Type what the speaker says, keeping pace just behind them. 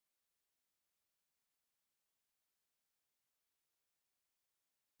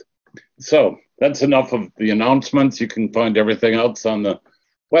So that's enough of the announcements. You can find everything else on the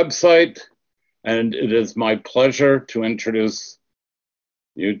website. And it is my pleasure to introduce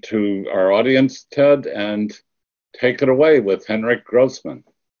you to our audience, Ted, and take it away with Henryk Grossman.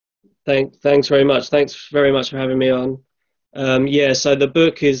 Thanks very much. Thanks very much for having me on. Yeah, so the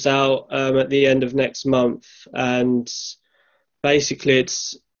book is out at the end of next month, and basically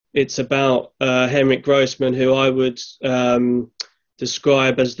it's about Henryk Grossman, who I would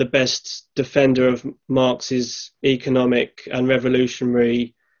describe as the best defender of Marx's economic and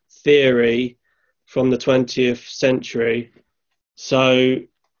revolutionary theory from the 20th century. So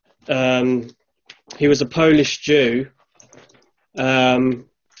he was a Polish Jew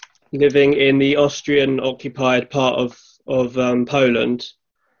living in the Austrian-occupied part of Poland,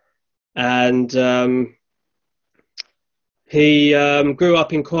 and he grew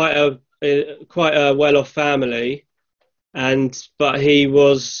up in quite a well-off family, but he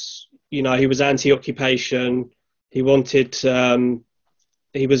was anti-occupation.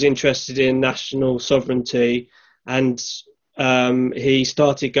 He was interested in national sovereignty, and he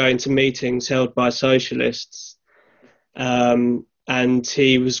started going to meetings held by socialists. And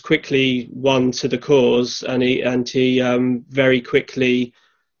he was quickly won to the cause, and he very quickly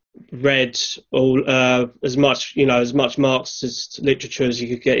read as much Marxist literature as he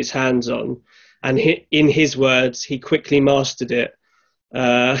could get his hands on, and in his words, he quickly mastered it.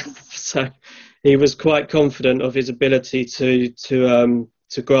 So he was quite confident of his ability to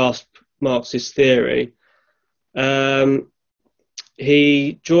grasp Marxist theory.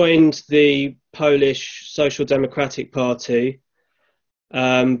 He joined the Polish Social Democratic Party,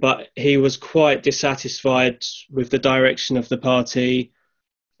 but he was quite dissatisfied with the direction of the party.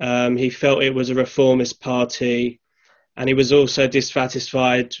 He felt it was a reformist party, and he was also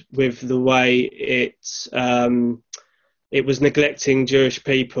dissatisfied with the way it was neglecting Jewish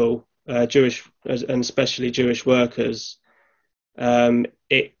people, and especially Jewish workers.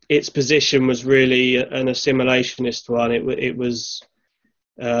 Its position was really an assimilationist one. It was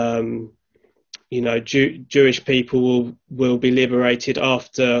Jewish people will be liberated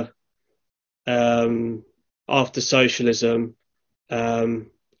after socialism,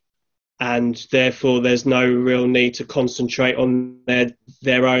 and therefore there's no real need to concentrate on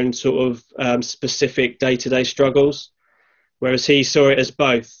their own sort of specific day-to-day struggles, whereas he saw it as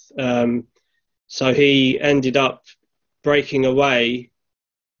both. So he ended up breaking away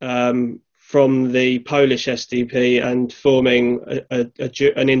from the Polish SDP and forming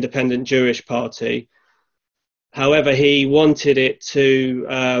an independent Jewish party. However, he wanted it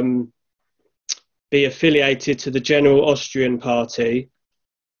to be affiliated to the General Austrian Party,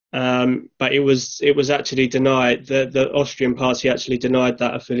 but it was actually denied. The Austrian Party actually denied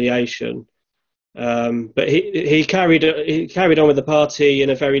that affiliation. But he carried on with the party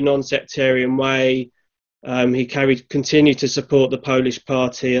in a very non-sectarian way. He continued to support the Polish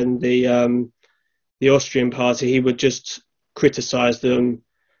party and the Austrian party. He would just criticize them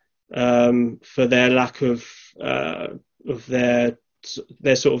for their lack of their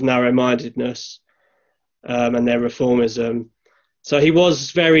sort of narrow-mindedness and their reformism. So he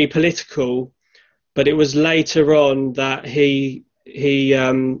was very political, but it was later on that he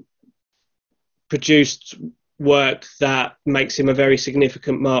produced work that makes him a very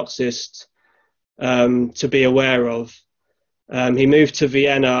significant Marxist to be aware of. He moved to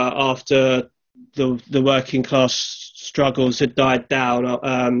Vienna after the working class struggles had died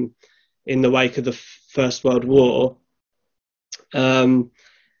down in the wake of the First World War,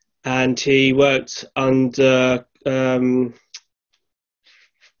 and he worked under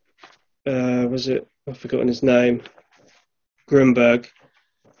I've forgotten his name, Grunberg,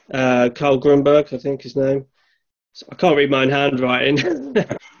 Karl Grunberg, I think his name. I can't read my own handwriting.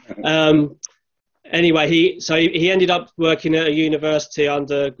 Anyway, he ended up working at a university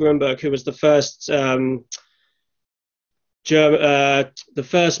under Grunberg, who was the first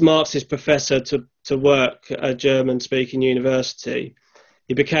Marxist professor to work at a German-speaking university.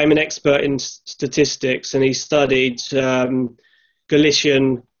 He became an expert in statistics, and he studied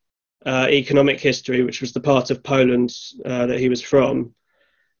Galician economic history, which was the part of Poland that he was from.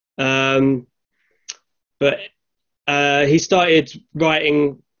 But he started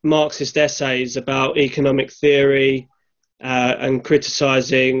writing Marxist essays about economic theory and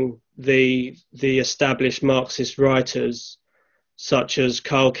criticizing the established Marxist writers such as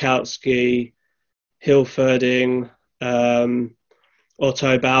Karl Kautsky, Hilferding,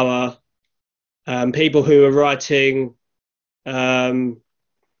 Otto Bauer, people who were writing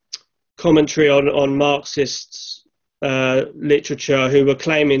commentary on Marxist literature, who were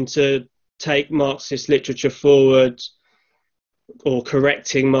claiming to take Marxist literature forward or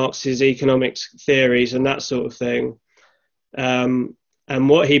correcting Marx's economics theories and that sort of thing. And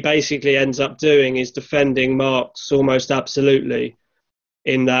what he basically ends up doing is defending Marx almost absolutely,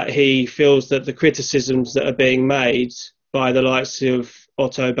 in that he feels that the criticisms that are being made by the likes of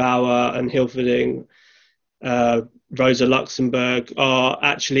Otto Bauer and Hilferding, Rosa Luxemburg, are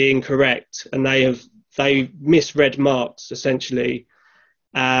actually incorrect, and they misread Marx essentially,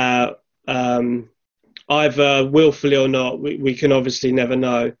 either willfully or not. We can obviously never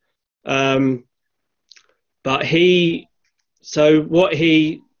know. But what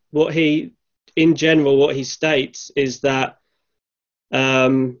he in general, what he states is that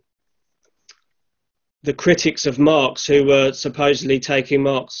the critics of Marx, who were supposedly taking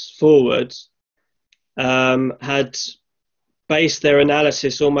Marx forward, had based their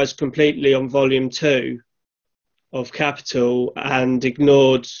analysis almost completely on volume 2 of Capital and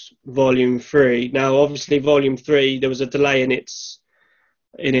ignored volume 3. Now, obviously, volume 3, there was a delay in its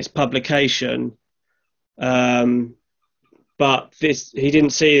publication, but he didn't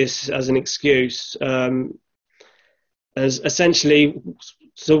see this as an excuse. As essentially,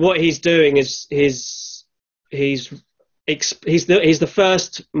 so what he's doing is he's the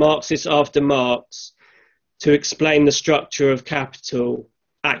first Marxist after Marx to explain the structure of Capital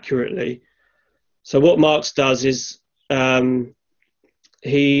accurately. So what Marx does is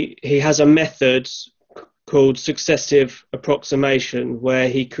he has a method called successive approximation, where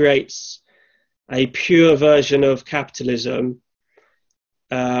he creates a pure version of capitalism,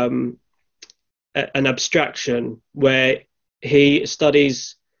 an abstraction, where he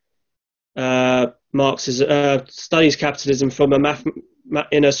studies studies capitalism from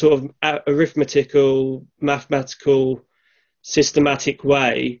in a sort of arithmetical, mathematical, systematic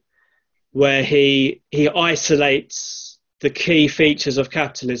way, where he isolates the key features of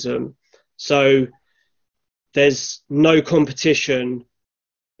capitalism. So there's no competition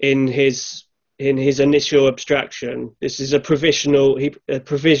in his initial abstraction. This is a provisional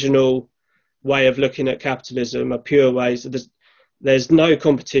way of looking at capitalism, a pure way. So there's no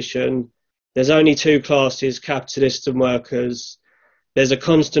competition. There's only two classes, capitalists and workers. There's a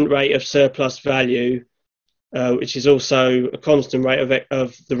constant rate of surplus value, which is also a constant rate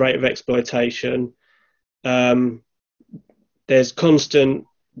of the rate of exploitation. There's constant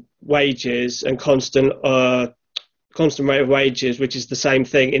wages and constant rate of wages, which is the same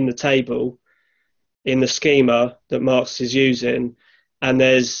thing in the table, in the schema that Marx is using. And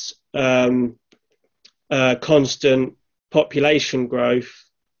there's constant population growth.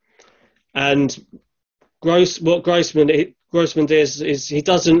 And what Grossman does is he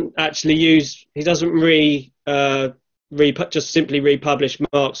doesn't just simply republish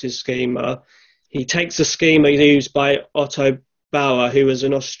Marx's schema. He takes a schema used by Otto Bauer, who was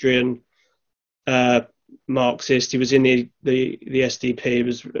an Austrian Marxist. He was in the SDP. He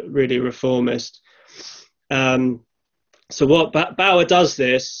was really a reformist. So what Bauer does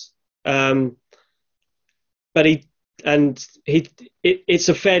this, but it's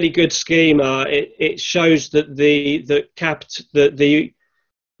a fairly good schema. It shows that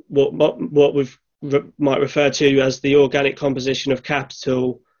what we might refer to as the organic composition of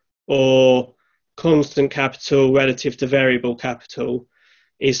capital, or constant capital relative to variable capital,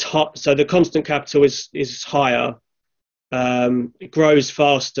 is hot. So the constant capital is higher. It grows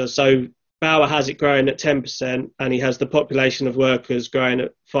faster. So Bauer has it growing at 10%, and he has the population of workers growing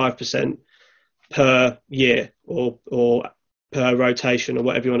at 5% per year, or per rotation, or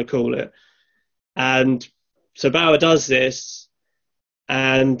whatever you want to call it. And so Bauer does this,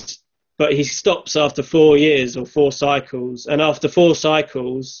 but he stops after 4 years or 4 cycles. And after 4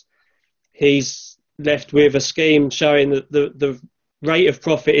 cycles, he's left with a scheme showing that the rate of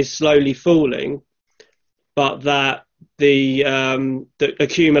profit is slowly falling, but that the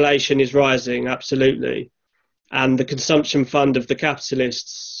accumulation is rising absolutely, and the consumption fund of the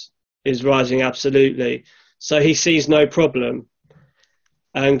capitalists is rising absolutely. So he sees no problem.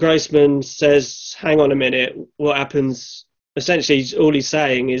 And Grossman says, hang on a minute, what happens? Essentially, all he's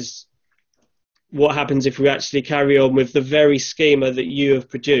saying is, what happens if we actually carry on with the very schema that you have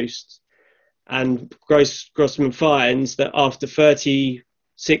produced? And Grossman finds that after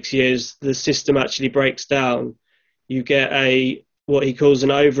 36 years, the system actually breaks down. You get what he calls an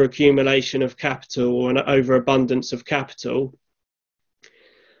overaccumulation of capital, or an overabundance of capital,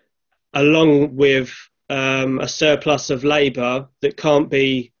 along with a surplus of labour that can't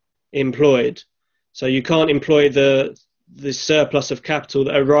be employed. So you can't employ the surplus of capital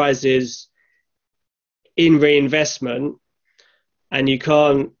that arises in reinvestment, and you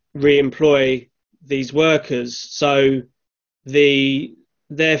can't re-employ these workers. So the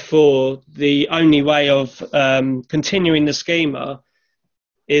therefore, the only way of continuing the schema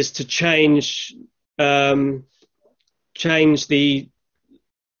is to change the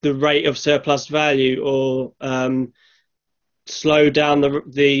rate of surplus value, or slow down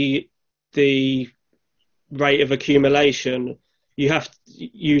the rate of accumulation.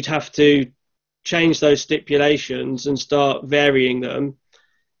 You'd have to change those stipulations and start varying them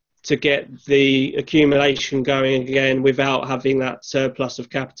to get the accumulation going again without having that surplus of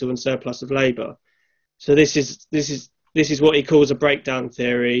capital and surplus of labour. So this is what he calls a breakdown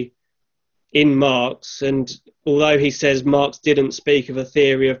theory in Marx. And although he says Marx didn't speak of a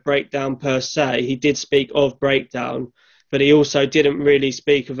theory of breakdown per se, he did speak of breakdown, but he also didn't really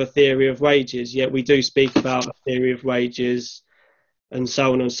speak of a theory of wages. Yet we do speak about a theory of wages, and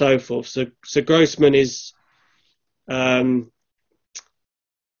so on and so forth. So Grossman is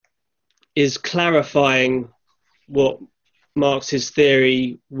clarifying what Marx's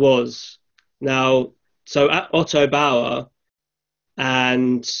theory was. Now, so Otto Bauer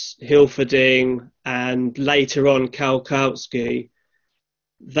and Hilferding and later on Kautsky,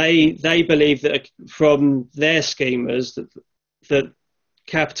 they believe that from their schemas that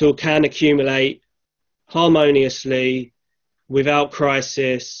capital can accumulate harmoniously without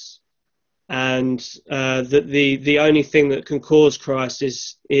crisis, and that the only thing that can cause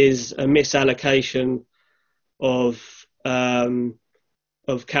crisis is a misallocation of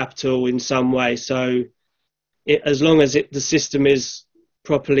capital in some way. So as long as the system is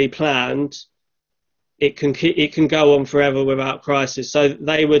properly planned, it can go on forever without crisis. So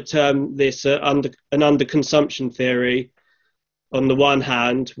they would term this an underconsumption theory on the one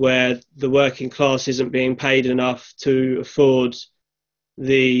hand, where the working class isn't being paid enough to afford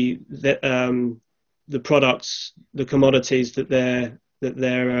the products, the commodities that they're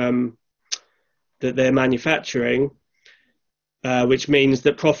manufacturing, which means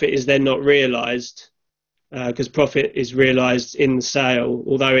that profit is then not realised, because profit is realised in the sale.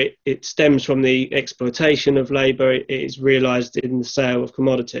 Although it stems from the exploitation of labour, it is realised in the sale of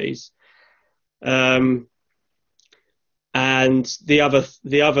commodities. And the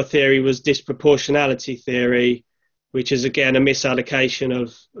other theory was disproportionality theory, which is again a misallocation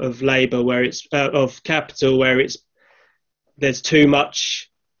of labour, where it's of capital, where there's too much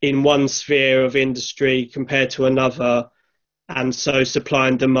in one sphere of industry compared to another, and so supply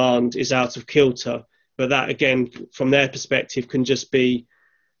and demand is out of kilter. But that again, from their perspective, can just be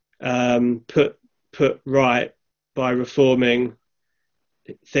put right by reforming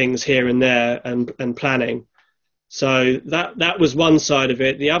things here and there and planning. So that was one side of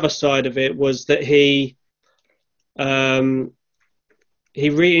it. The other side of it was that he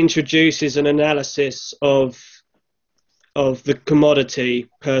reintroduces an analysis of the commodity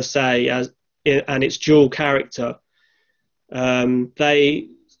per se and its dual character. They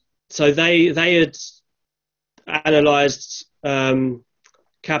had analysed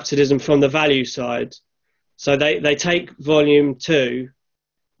capitalism from the value side. So they take volume 2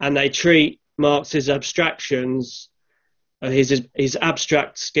 and they treat Marx's abstractions, his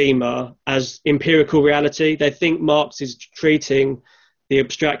abstract schema, as empirical reality. They think Marx is treating the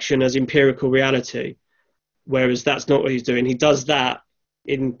abstraction as empirical reality, whereas that's not what he's doing. He does that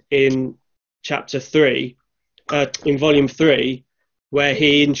in chapter 3, in volume 3, where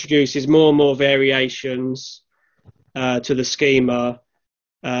he introduces more and more variations to the schema,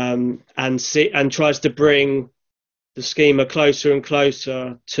 and tries to bring the schema closer and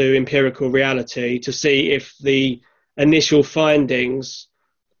closer to empirical reality to see if the initial findings,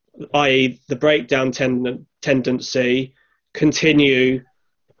 i.e. the breakdown tendency, continue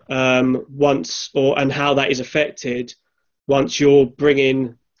and how that is affected once you're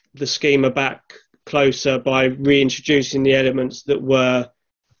bringing the schema back closer by reintroducing the elements that were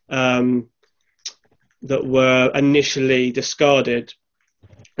initially discarded.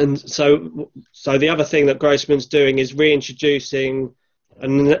 And so the other thing that Grossman's doing is reintroducing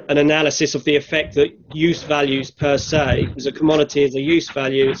an analysis of the effect that use values per se, because a commodity is a use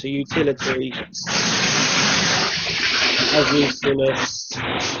value, it's a utility, has usefulness.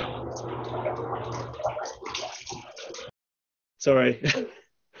 Sorry.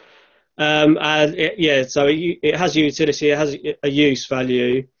 So it has utility, it has a use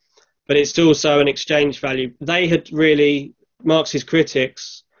value, but it's also an exchange value. Marx's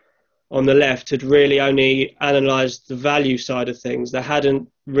critics on the left had really only analysed the value side of things. They hadn't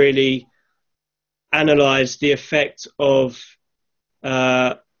really analysed the effect of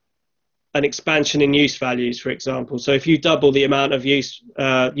an expansion in use values, for example. So if you double the amount of use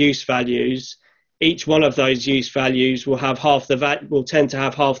values, each one of those use values will tend to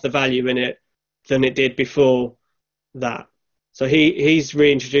have half the value in it than it did before that. So he's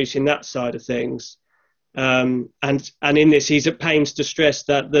reintroducing that side of things. And in this, he's at pains to stress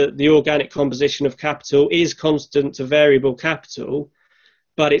that the organic composition of capital is constant to variable capital,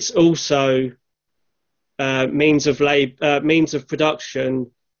 but it's also means of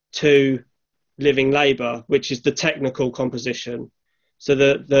production to living labour, which is the technical composition.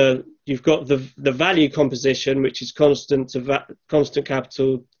 So you've got the value composition, which is constant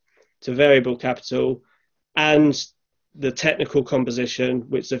capital to variable capital, and the technical composition,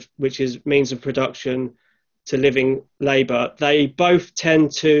 which is means of production to living labour. They both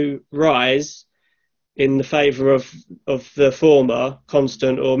tend to rise in the favour of the former,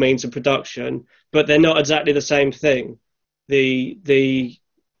 constant or means of production, but they're not exactly the same thing. The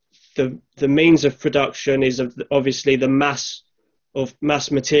means of production is obviously the mass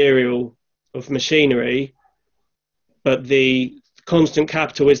material of machinery, but the constant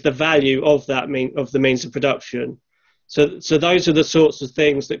capital is the value of the means of production. So those are the sorts of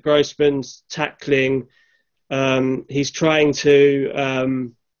things that Grossman's tackling. He's trying to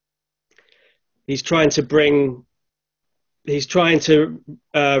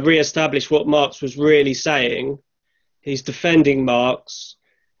re-establish what Marx was really saying. He's defending Marx.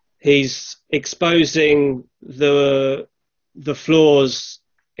 He's exposing the flaws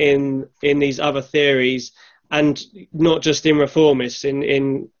in these other theories, and not just in reformists,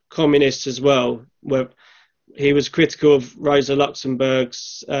 in communists as well, where he was critical of Rosa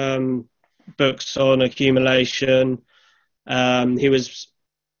Luxemburg's books on accumulation. He was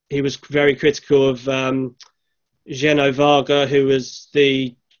very critical of Zeno Varga, who was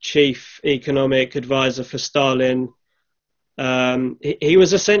the chief economic advisor for Stalin. He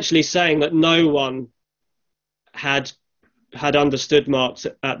was essentially saying that no one had understood Marx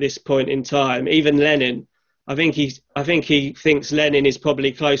at this point in time. Even Lenin. I think he thinks Lenin is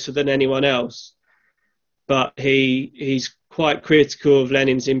probably closer than anyone else, but he's quite critical of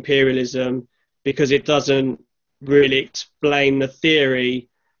Lenin's imperialism because it doesn't really explain the theory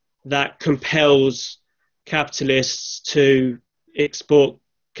that compels capitalists to export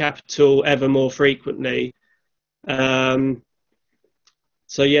capital ever more frequently. So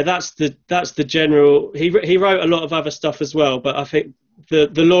yeah, that's the general. He wrote a lot of other stuff as well, but I think the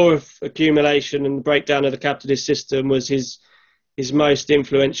law of accumulation and the breakdown of the capitalist system was his most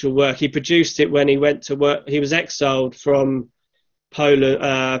influential work. He produced it when he went to work. He was exiled from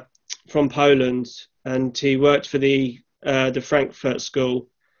Poland, and he worked for the Frankfurt School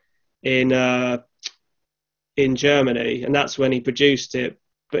in Germany, and that's when he produced it.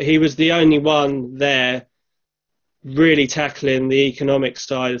 But he was the only one there really tackling the economic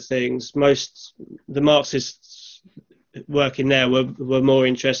side of things. The Marxists working there were more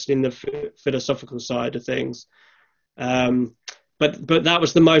interested in the philosophical side of things. But that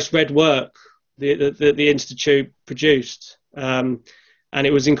was the most read work the Institute produced, and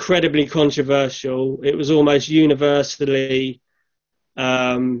it was incredibly controversial. It was almost universally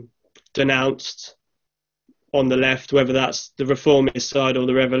denounced on the left, whether that's the reformist side or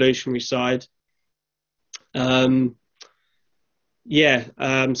the revolutionary side. So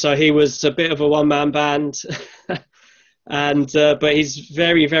he was a bit of a one-man band, but he's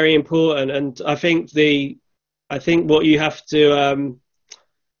very, very important. And I think what you have to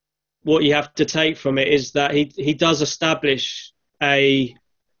take from it is that he does establish I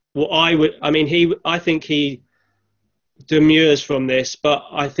think he demurs from this, but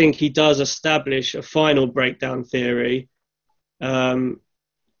I think he does establish a final breakdown theory. I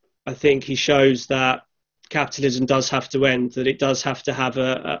think he shows that capitalism does have to end, that it does have to have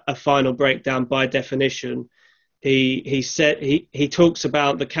a final breakdown by definition. He talks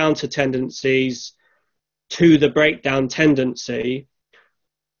about the counter tendencies to the breakdown tendency,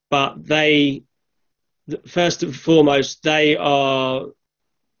 but first and foremost they flow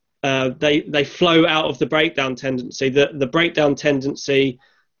out of the breakdown tendency. The breakdown tendency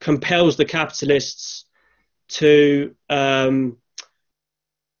compels the capitalists to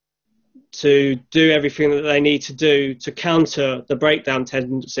do everything that they need to do to counter the breakdown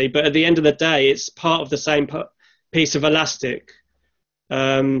tendency. But at the end of the day, it's part of the same piece of elastic,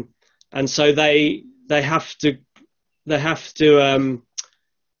 and so they have to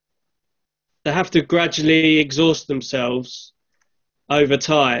gradually exhaust themselves over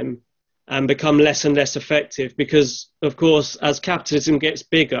time and become less and less effective, because of course as capitalism gets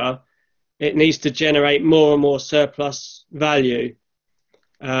bigger it needs to generate more and more surplus value,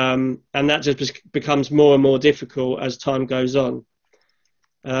 and that just becomes more and more difficult as time goes on.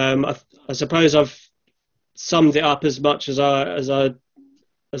 I suppose I've summed it up as much as I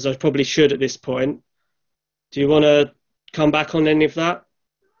probably should at this point. Do you want to come back on any of that?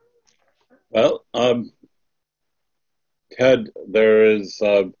 Well, Ted, there is,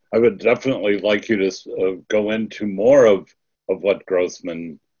 I would definitely like you to go into more of what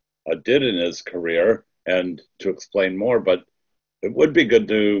Grossman did in his career and to explain more, but it would be good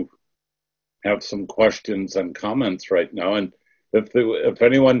to have some questions and comments right now. And if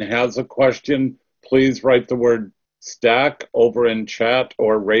anyone has a question, please write the word stack over in chat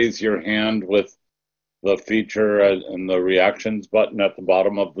or raise your hand with the feature and the reactions button at the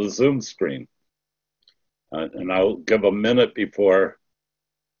bottom of the Zoom screen. And I'll give a minute before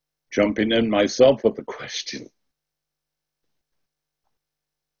jumping in myself with a question.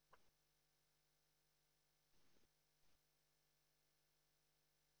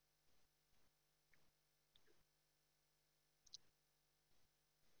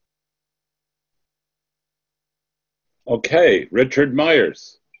 Okay, Richard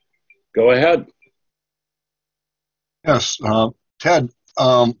Myers, go ahead. Yes, Ted,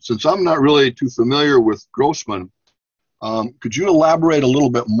 since I'm not really too familiar with Grossman, could you elaborate a little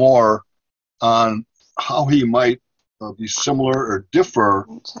bit more on how he might be similar or differ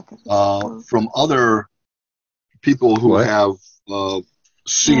from other people who have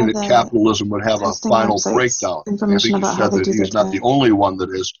seen that capitalism would have a final breakdown? I think you said that he's not the only one that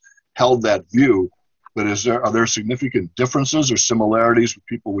has held that view, but are there significant differences or similarities with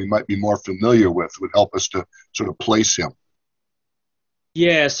people we might be more familiar with would help us to sort of place him?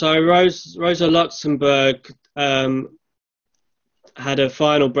 Yeah, so Rosa Luxemburg had a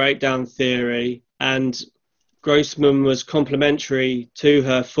final breakdown theory, and Grossman was complementary to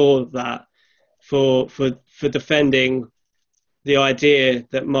her for that, for defending the idea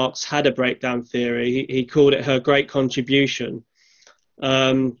that Marx had a breakdown theory. He called it her great contribution,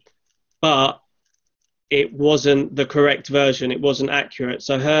 but it wasn't the correct version. It wasn't accurate.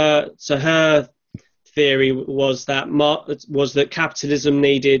 So her theory was that capitalism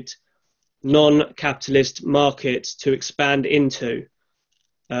needed non-capitalist markets to expand into,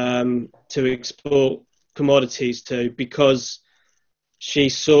 to export commodities to, because she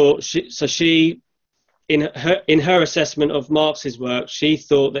in her assessment of Marx's work, she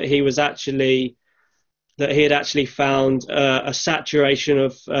thought that he had actually found a saturation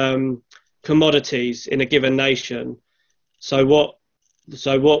of commodities in a given nation. So what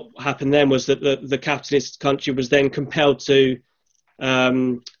happened then was that the capitalist country was then compelled to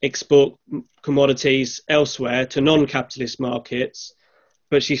export commodities elsewhere to non-capitalist markets,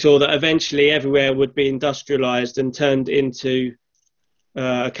 but she saw that eventually everywhere would be industrialized and turned into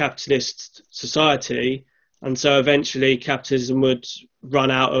a capitalist society, and so eventually capitalism would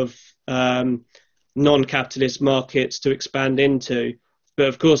run out of non-capitalist markets to expand into. But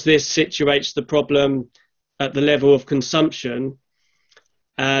of course this situates the problem at the level of consumption,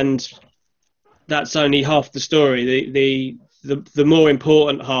 and that's only half the story. The more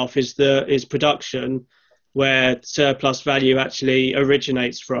important half is production, where surplus value actually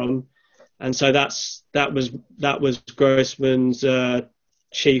originates from, and so that was Grossman's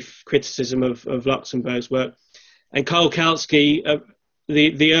chief criticism of Luxemburg's work. And Karl Kautsky,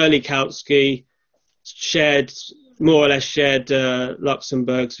 the early Kautsky, more or less shared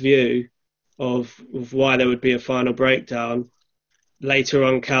Luxemburg's view of why there would be a final breakdown. Later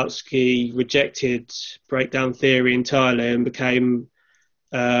on, Kautsky rejected breakdown theory entirely and became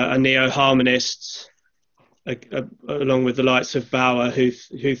a neo-harmonist, along with the likes of Bauer, who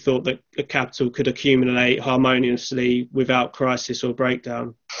thought that a capital could accumulate harmoniously without crisis or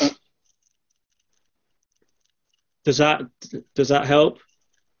breakdown. Does that help?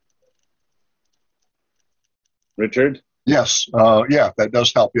 Richard? Yes, yeah, that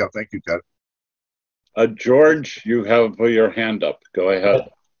does help. Yeah, thank you, Ted. George, you have your hand up. Go ahead.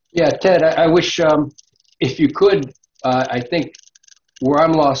 Yeah, Ted, I wish, if you could, I think where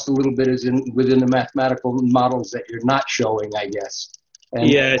I'm lost a little bit is within the mathematical models that you're not showing, I guess. And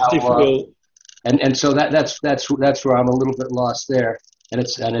yeah, it's difficult. And so that's where I'm a little bit lost there, and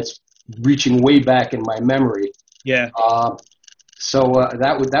it's reaching way back in my memory. Yeah. So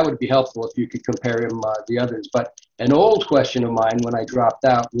that would be helpful if you could compare him the others. But an old question of mine when I dropped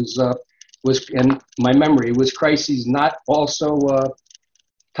out was in my memory, was crises not also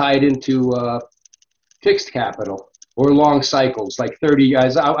tied into fixed capital or long cycles, like 30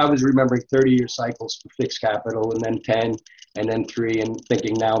 years? I was remembering 30-year cycles for fixed capital, and then 10, and then 3, and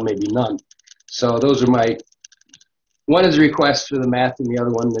thinking now maybe none. So those are my, one is a request for the math, and the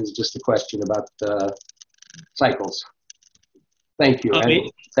other one is just a question about cycles. Thank you.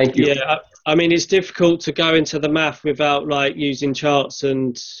 Thank you. Yeah, I mean, it's difficult to go into the math without like using charts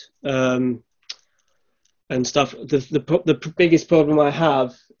and stuff. The biggest problem I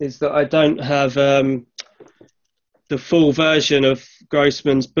have is that I don't have the full version of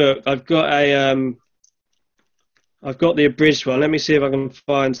Grossman's book. I've got I've got the abridged one. Let me see if I can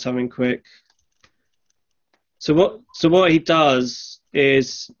find something quick. So what he does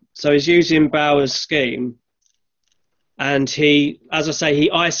is, so he's using Bauer's scheme, and he, as I say,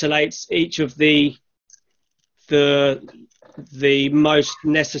 he isolates each of the most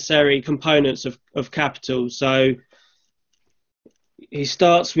necessary components of capital. So he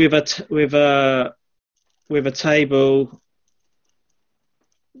starts with a table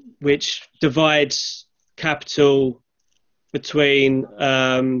which divides capital between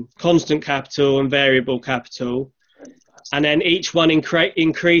constant capital and variable capital, and then each one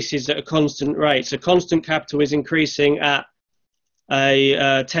increases at a constant rate. So constant capital is increasing at a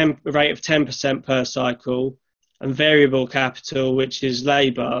rate of 10% per cycle, and variable capital, which is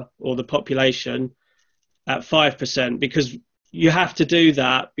labour or the population, at 5%. Because you have to do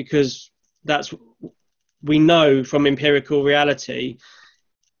that, because we know from empirical reality,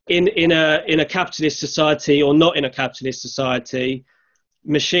 in a capitalist society or not in a capitalist society,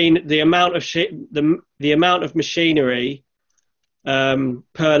 the amount of machinery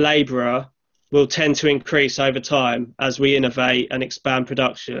per labourer will tend to increase over time as we innovate and expand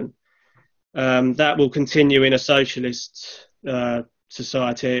production. That will continue in a socialist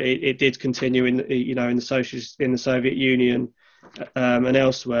society. It did continue in the Soviet Union and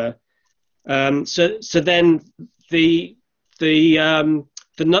elsewhere. So then the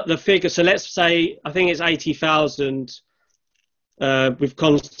figure. So let's say, I think it's 80,000 with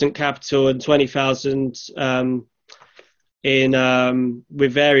constant capital and 20,000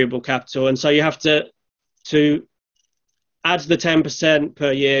 with variable capital, and so you have to add the 10%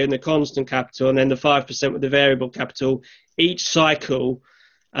 per year in the constant capital and then the 5% with the variable capital each cycle,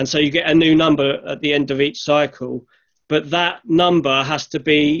 and so you get a new number at the end of each cycle. But that number has to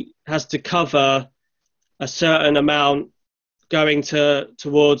cover a certain amount going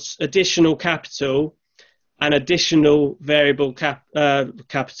towards additional capital and additional variable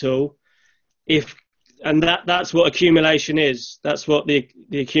capital, and that's what accumulation is. That's what the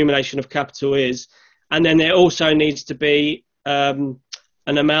accumulation of capital is. And then there also needs to be an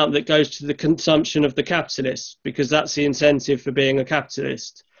amount that goes to the consumption of the capitalist, because that's the incentive for being a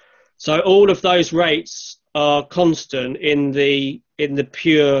capitalist. So all of those rates are constant in the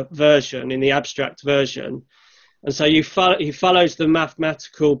pure version, in the abstract version. And so he follows the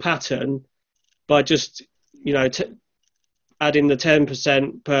mathematical pattern by just adding the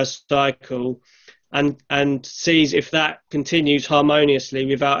 10% per cycle, and sees if that continues harmoniously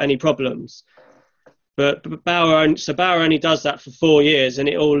without any problems. But Bauer only does that for 4 years, and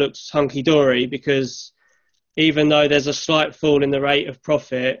it all looks hunky-dory, because even though there's a slight fall in the rate of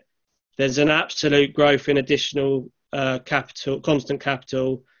profit, there's an absolute growth in additional capital, constant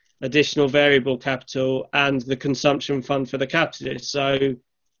capital, additional variable capital, and the consumption fund for the capitalist. So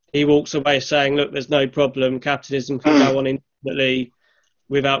he walks away saying, look, there's no problem, capitalism can go on indefinitely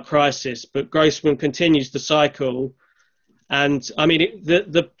without crisis. But Grossman continues the cycle. And I mean,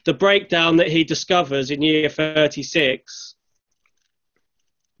 the breakdown that he discovers in year 36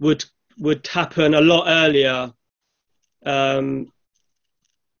 would happen a lot earlier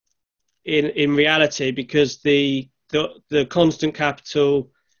in reality, because the constant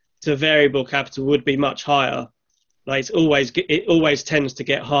capital to variable capital would be much higher. Like it always tends to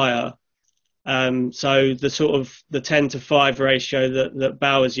get higher. So the sort of the 10-to-5 ratio that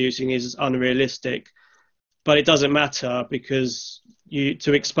Bauer's using is unrealistic. But it doesn't matter, because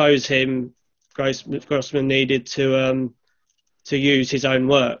to expose him, Grossman needed to use his own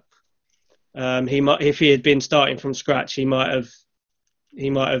work. If he had been starting from scratch, he might have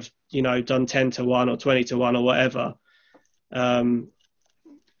done 10-to-1 or 20-to-1 or whatever.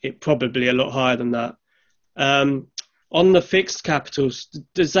 It probably a lot higher than that. On the fixed capitals,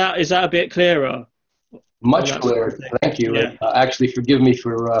 is that a bit clearer? Much clearer. Thank you. Yeah. Actually, forgive me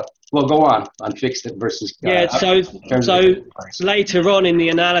for. Well, go on fixed versus. So later on in the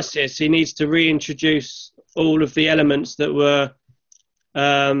analysis, he needs to reintroduce all of the elements that were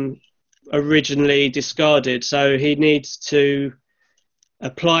originally discarded. So he needs to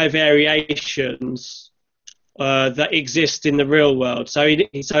apply variations that exist in the real world. So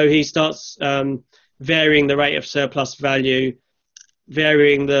he starts varying the rate of surplus value,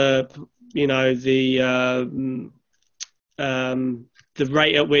 varying the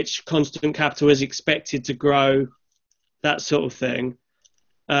rate at which constant capital is expected to grow, that sort of thing.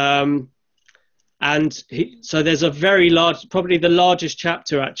 So there's a very large, probably the largest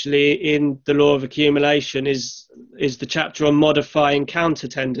chapter actually in the law of accumulation is the chapter on modifying counter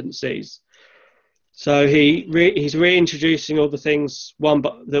tendencies. So he's reintroducing all the things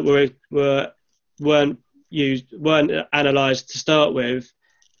that weren't analysed to start with,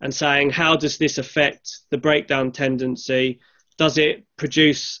 and saying, how does this affect the breakdown tendency? Does it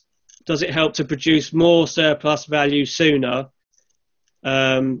help to produce more surplus value sooner,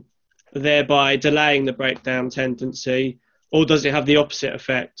 thereby delaying the breakdown tendency, or does it have the opposite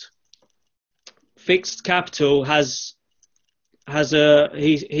effect? Fixed capital he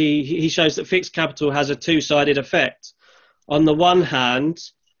shows that fixed capital has a two-sided effect. On the one hand,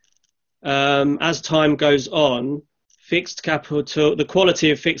 as time goes on, fixed capital, the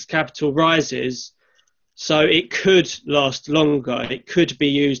quality of fixed capital rises, so it could last longer, it could be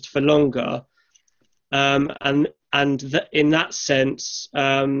used for longer, in that sense,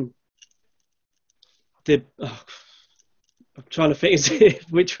 I'm trying to think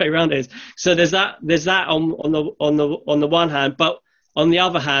which way around it is. So there's that on the one hand, but on the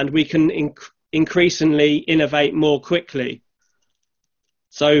other hand, we can increasingly innovate more quickly.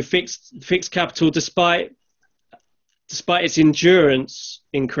 So fixed capital, despite its endurance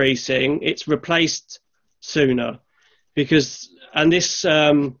increasing, it's replaced sooner, and this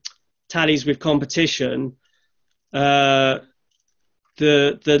tallies with competition. The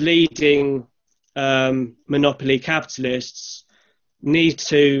leading monopoly capitalists need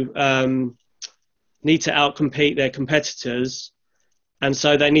to outcompete their competitors, and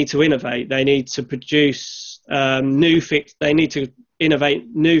so they need to innovate. They need to produce they need to innovate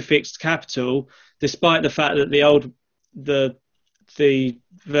new fixed capital, despite the fact that the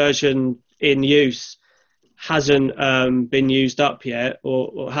version in use hasn't been used up yet,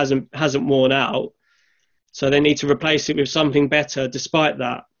 or hasn't worn out. So they need to replace it with something better despite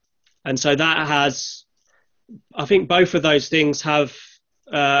that. And so that has, I think both of those things have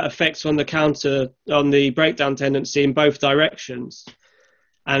effects on the breakdown tendency in both directions.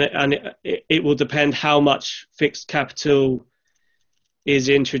 And it will depend how much fixed capital is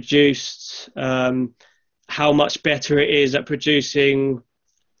introduced, how much better it is at producing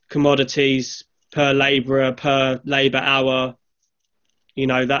commodities per labourer, per labour hour,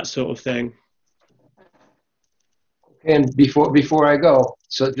 that sort of thing. And before I go,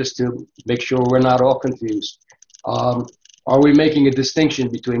 so just to make sure we're not all confused, are we making a distinction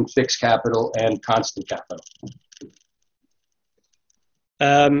between fixed capital and constant capital?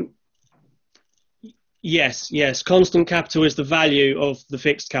 Yes. Constant capital is the value of the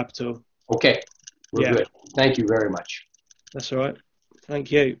fixed capital. Okay, we're good. Thank you very much. That's all right.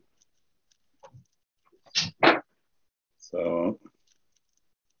 Thank you. So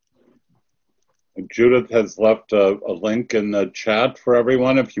Judith has left a link in the chat for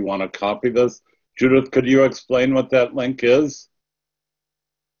everyone if you want to copy this. Judith, could you explain what that link is?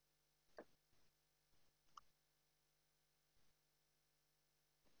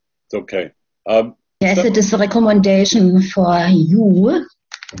 It's okay. Yes, it is a recommendation for you.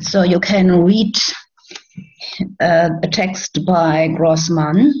 So you can read a text by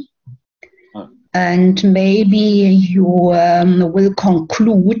Grossman. And maybe you will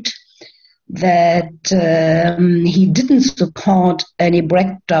conclude that he didn't support any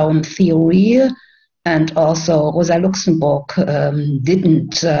breakdown theory, and also Rosa Luxemburg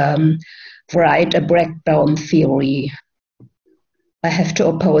didn't write a breakdown theory. I have to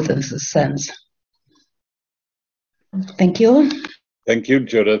oppose in this sense. Thank you. Thank you,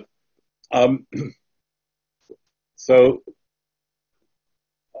 Judith. So,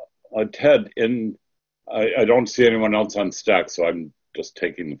 Ted, I don't see anyone else on stack, so I'm just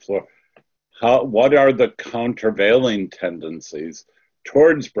taking the floor. What are the countervailing tendencies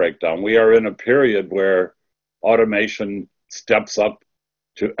towards breakdown? We are in a period where automation steps up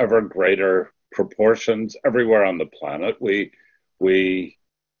to ever greater proportions everywhere on the planet. We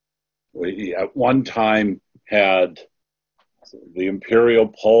at one time had the imperial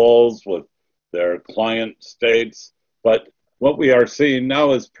poles with their client states, but what we are seeing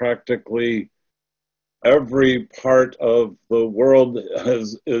now is practically every part of the world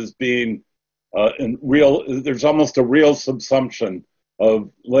is being there's almost a real subsumption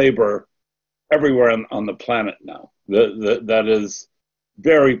of labor everywhere on the planet now. That is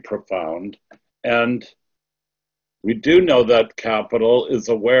very profound. And we do know that capital is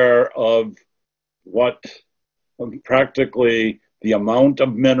aware of practically the amount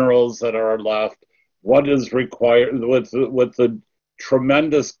of minerals that are left, what is required with the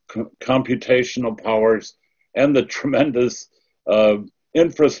tremendous computational powers and the tremendous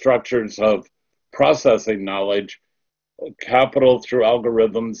infrastructures of processing knowledge. Capital through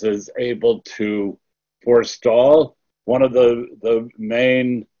algorithms is able to forestall. One of the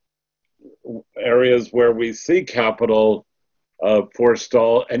main areas where we see capital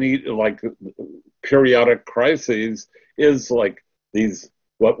forestall any periodic crises is like these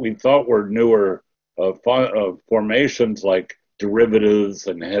what we thought were newer formations like derivatives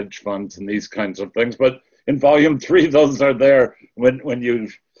and hedge funds and these kinds of things. But in volume 3, those are there. When you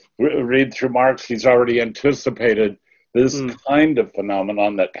read through Marx, he's already anticipated this kind of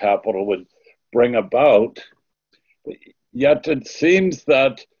phenomenon that capital would bring about. Yet it seems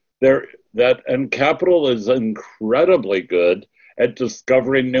that capital is incredibly good at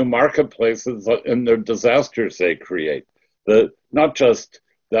discovering new marketplaces in the disasters they create. Not just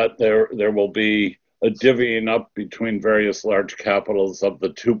that there will be a divvying up between various large capitals of the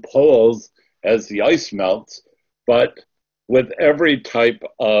two poles as the ice melts, but with every type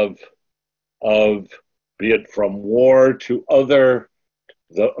of be it from war to other,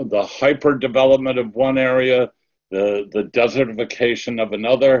 the hyper development of one area, the desertification of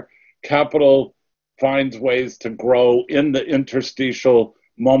another, capital finds ways to grow in the interstitial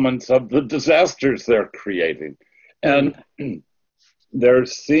moments of the disasters they're creating. And there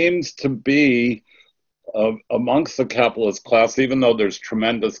seems to be, amongst the capitalist class, even though there's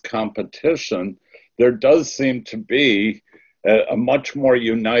tremendous competition, there does seem to be a much more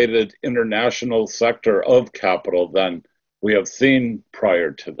united international sector of capital than we have seen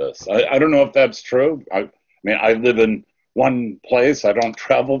prior to this. I don't know if that's true. I mean, I live in one place. I don't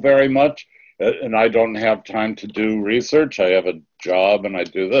travel very much, and I don't have time to do research. I have a job and I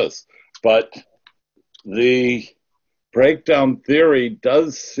do this. But the breakdown theory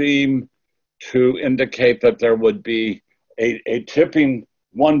does seem to indicate that there would be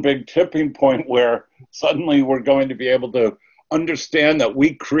one big tipping point where suddenly we're going to be able to understand that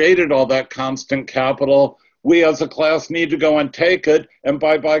we created all that constant capital. We as a class need to go and take it and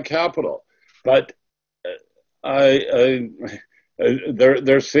buy capital. But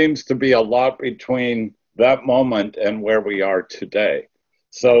there seems to be a lot between that moment and where we are today.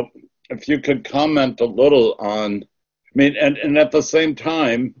 So if you could comment a little on, I mean, and at the same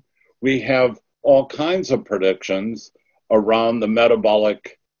time, we have all kinds of predictions around the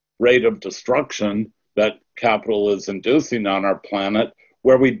metabolic rate of destruction that capital is inducing on our planet,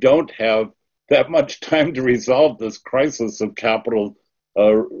 where we don't have that much time to resolve this crisis of capital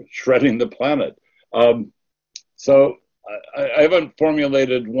shredding the planet. So I haven't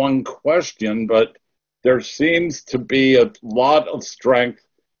formulated one question, but there seems to be a lot of strength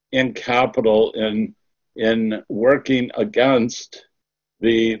in capital in working against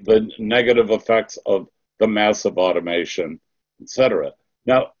the negative effects of the massive automation, etc.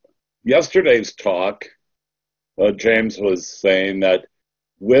 Now, yesterday's talk, James was saying that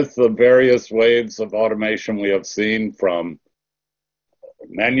with the various waves of automation we have seen from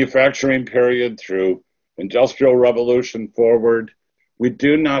manufacturing period through industrial revolution forward, we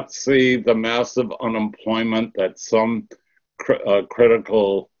do not see the massive unemployment that some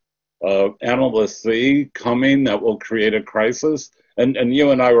critical analysts see coming that will create a crisis. And you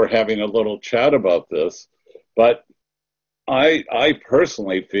and I were having a little chat about this, but I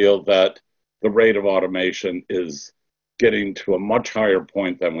personally feel that the rate of automation is getting to a much higher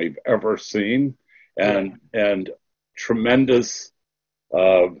point than we've ever seen, and tremendous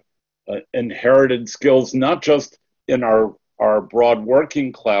inherited skills, not just in our broad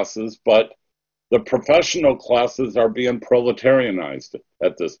working classes, but the professional classes are being proletarianized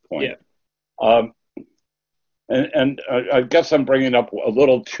at this point. Yeah. And I guess I'm bringing up a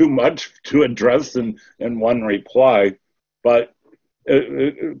little too much to address in one reply, but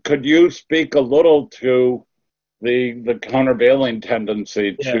could you speak a little to the countervailing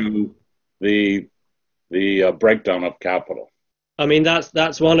tendency to the breakdown of capital? I mean,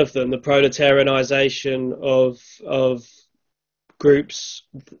 that's one of them, the proletarianization of groups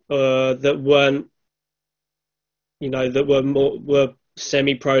that weren't, that were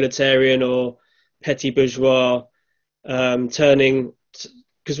semi-proletarian or petty bourgeois, turning,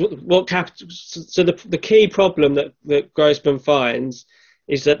 because the key problem that Grossman finds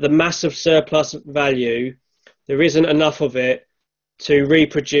is that the massive surplus value, there isn't enough of it to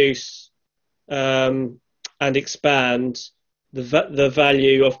reproduce and expand the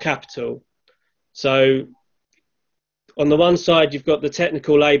value of capital. So on the one side, you've got the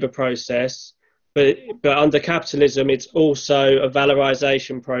technical labour process, but under capitalism, it's also a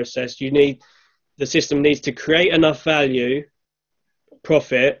valorization process. The system needs to create enough value,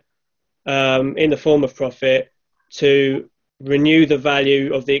 profit, in the form of profit, to renew the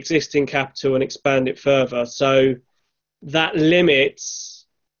value of the existing capital and expand it further. So that limits,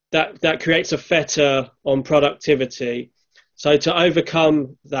 that creates a fetter on productivity. So to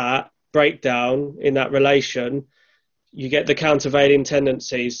overcome that breakdown in that relation, you get the countervailing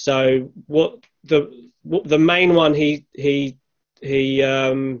tendencies. So what the main one he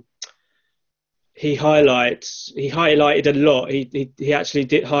highlighted a lot. He actually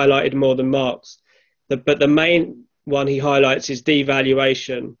highlighted more than Marx. But the main one he highlights is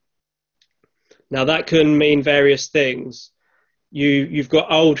devaluation. Now that can mean various things. You've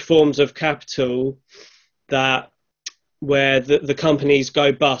got old forms of capital where the companies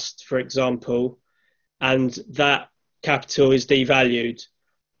go bust, for example, and that capital is devalued.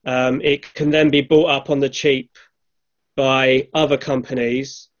 It can then be bought up on the cheap by other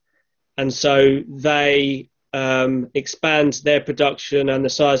companies, and so they expand their production and the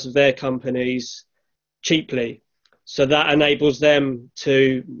size of their companies cheaply. So that enables them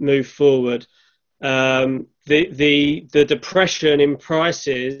to move forward. The depression in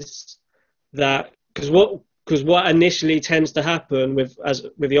prices because what initially tends to happen with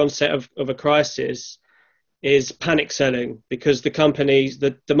the onset of a crisis is panic selling, because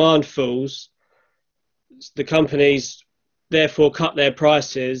the demand falls, the companies therefore cut their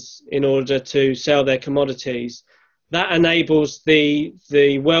prices in order to sell their commodities. That enables the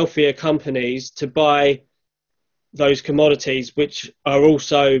wealthier companies to buy those commodities, which are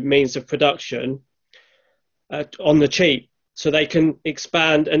also means of production, on the cheap, so they can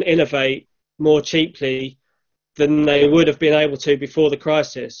expand and innovate more cheaply than they would have been able to before the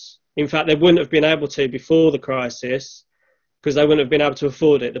crisis. In fact, they wouldn't have been able to before the crisis because they wouldn't have been able to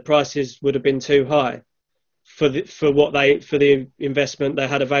afford it. The prices would have been too high for the investment they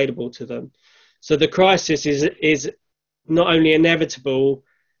had available to them. So the crisis is not only inevitable,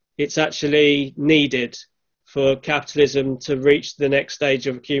 it's actually needed for capitalism to reach the next stage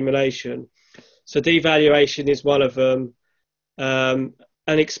of accumulation. So devaluation is one of them. An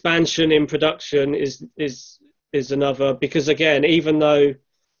expansion in production is another, because again, even though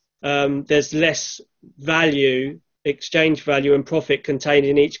there's less value, exchange value and profit contained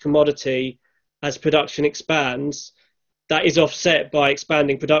in each commodity as production expands, that is offset by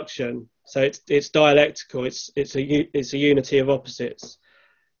expanding production. So it's dialectical. It's a unity of opposites.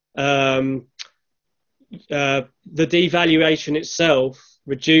 The devaluation itself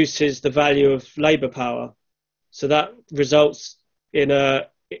reduces the value of labour power, so that results in a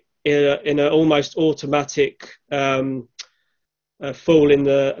almost automatic fall in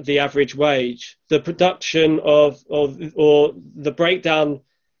the average wage. The production or the breakdown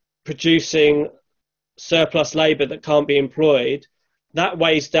producing surplus labour that can't be employed, that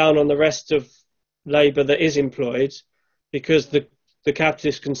weighs down on the rest of labour that is employed, because the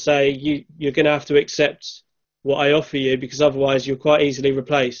capitalist can say you're going to have to accept what I offer you, because otherwise you're quite easily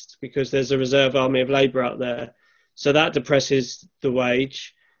replaced because there's a reserve army of labour out there. So that depresses the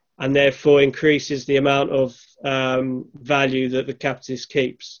wage and therefore increases the amount of value that the capitalist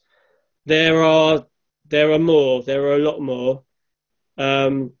keeps. There are a lot more.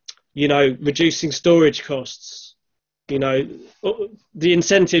 Reducing storage costs. The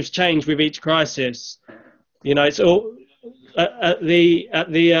incentives change with each crisis. It's all at the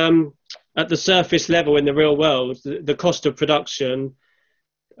surface level in the real world. The cost of production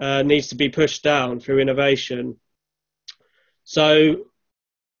needs to be pushed down through innovation. So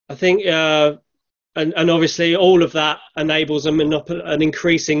I think, and obviously all of that enables an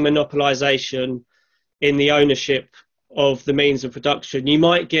increasing monopolization in the ownership of the means of production. You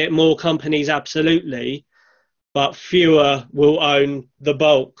might get more companies, absolutely, but fewer will own the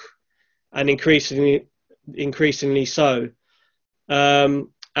bulk, and increasingly so.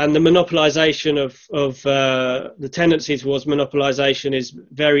 And the monopolization of the tendency towards monopolization is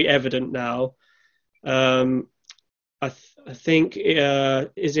very evident now. I think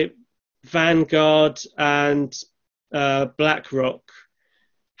is it Vanguard and BlackRock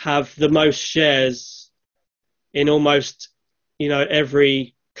have the most shares in almost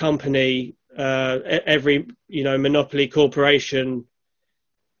every company, every monopoly corporation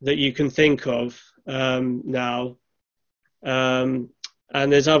that you can think of now. And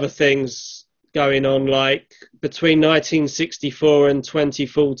there's other things going on, like between 1964 and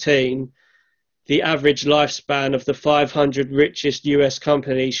 2014, the average lifespan of the 500 richest US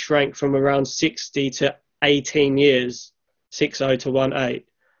companies shrank from around 60 to 18 years, 60 to 18.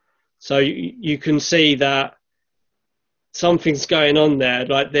 So you can see that something's going on there.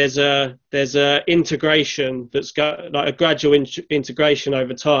 Like there's a integration that's got like a gradual integration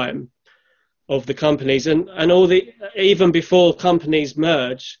over time of the companies, and even before companies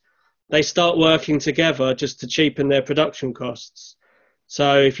merge, they start working together just to cheapen their production costs.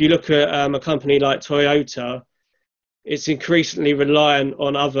 So if you look at a company like Toyota, it's increasingly reliant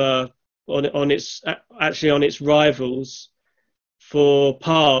on its rivals for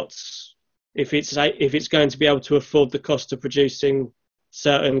parts if it's going to be able to afford the cost of producing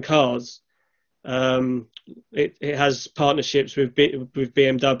certain cars. It has partnerships with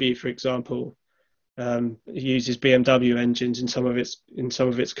BMW, for example. It uses BMW engines in some of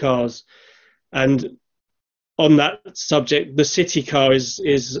its cars, and on that subject, the city car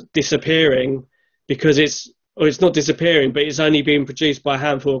is disappearing because it's not disappearing, but it's only being produced by a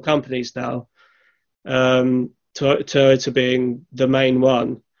handful of companies now, Toyota being the main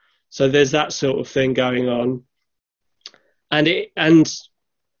one. So there's that sort of thing going on, and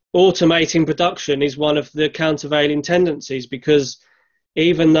automating production is one of the countervailing tendencies, because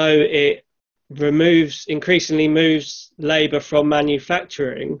even though it increasingly moves labour from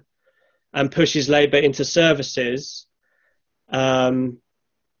manufacturing and pushes labour into services,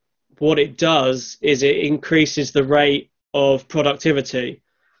 what it does is it increases the rate of productivity.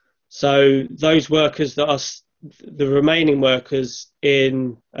 So those workers that are the remaining workers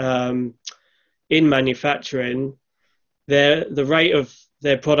in manufacturing, the rate of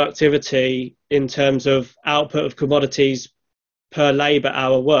their productivity in terms of output of commodities per labour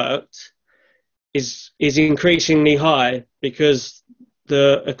hour worked is increasingly high, because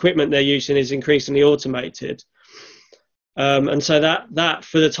the equipment they're using is increasingly automated. And so that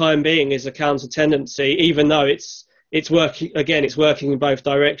for the time being is a counter tendency, even though it's working in both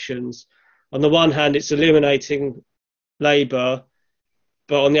directions. On the one hand, it's eliminating labour,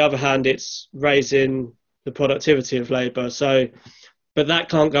 but on the other hand, it's raising the productivity of labour. So, but that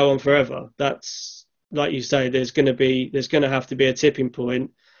can't go on forever. That's, like you say, there's going to have to be a tipping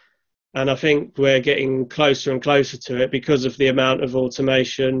point. And I think we're getting closer and closer to it because of the amount of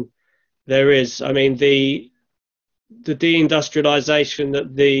automation there is. I mean, the deindustrialization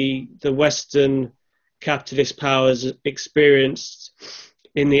that the Western capitalist powers experienced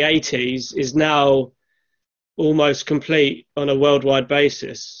in the 80s is now almost complete on a worldwide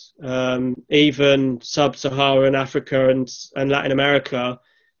basis. Even sub-Saharan Africa and Latin America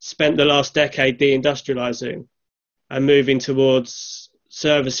spent the last decade deindustrializing and moving towards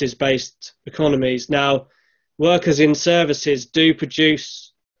services-based economies. Now, workers in services do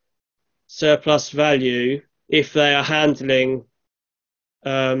produce surplus value if they are handling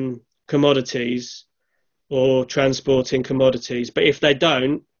commodities or transporting commodities. But if they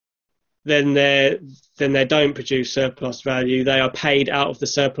don't, then they don't produce surplus value. They are paid out of the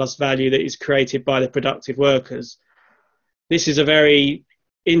surplus value that is created by the productive workers. This is a very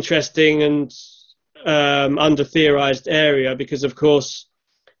interesting and under-theorized area, because, of course,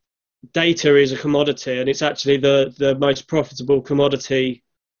 data is a commodity, and it's actually the most profitable commodity,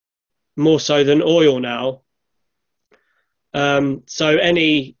 more so than oil now. So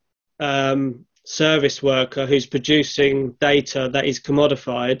any service worker who's producing data that is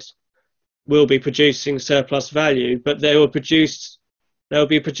commodified will be producing surplus value, but they'll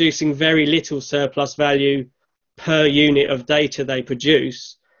be producing very little surplus value per unit of data they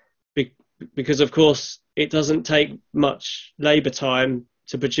produce, because of course it doesn't take much labour time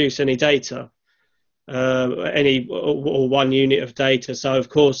to produce any data, or one unit of data. So of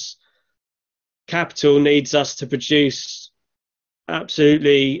course capital needs us to produce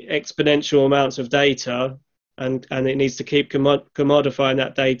absolutely exponential amounts of data, and it needs to keep commodifying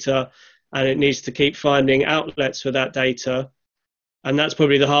that data, and it needs to keep finding outlets for that data. And that's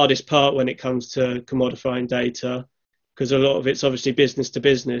probably the hardest part when it comes to commodifying data, because a lot of it's obviously business to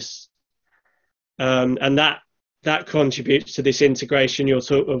business, and that contributes to this integration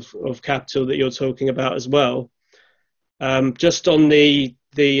of capital that you're talking about as well. Just on the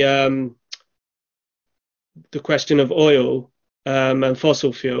question of oil and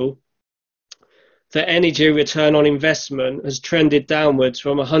fossil fuel, the energy return on investment has trended downwards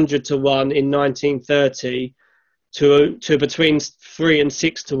from 100 to 1 in 1930 to between 3 and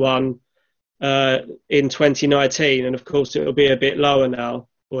 6 to 1 in 2019, and of course it will be a bit lower now,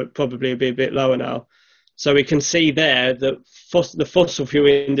 or it probably will be a bit lower now. So we can see there that the fossil fuel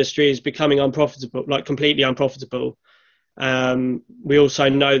industry is becoming unprofitable, like completely unprofitable. We also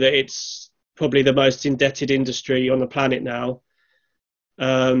know that it's probably the most indebted industry on the planet now.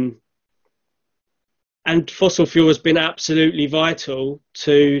 And fossil fuel has been absolutely vital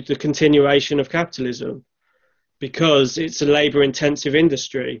to the continuation of capitalism, because it's a labour-intensive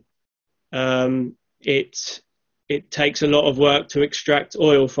industry. It takes a lot of work to extract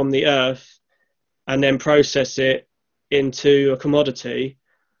oil from the earth and then process it into a commodity.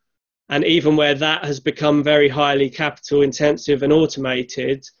 And even where that has become very highly capital-intensive and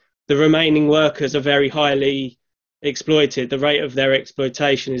automated, the remaining workers are very highly exploited. The rate of their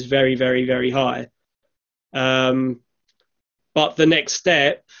exploitation is very, very, very high. But the next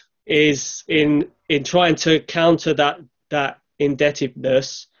step is in trying to counter that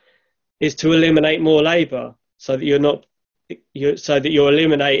indebtedness is to eliminate more labour, so that you're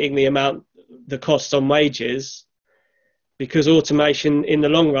eliminating the costs on wages, because automation in the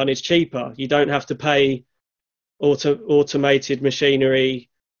long run is cheaper. You don't have to pay automated machinery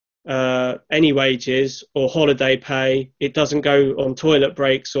any wages or holiday pay. It doesn't go on toilet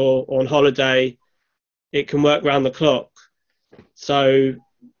breaks or on holiday. It can work round the clock. So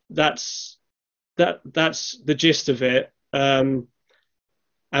that's the gist of it. And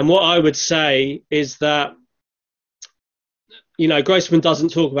what I would say is that, you know, Grossman doesn't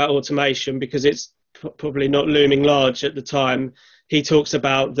talk about automation because it's probably not looming large at the time. He talks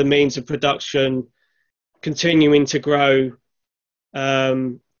about the means of production continuing to grow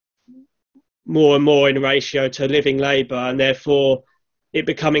more and more in ratio to living labour, and therefore it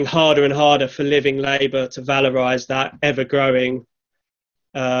becoming harder and harder for living labour to valorise that ever-growing,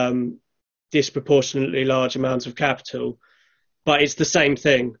 disproportionately large amounts of capital. But it's the same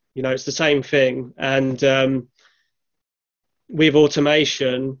thing, you know, it's the same thing. And with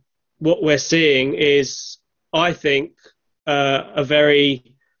automation, what we're seeing is, I think, a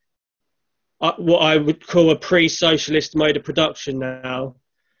very, what I would call a pre-socialist mode of production now,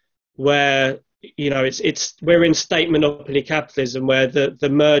 where, you know, we're in state monopoly capitalism, where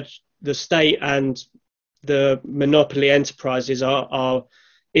the state and the monopoly enterprises are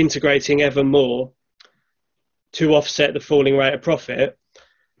integrating ever more to offset the falling rate of profit.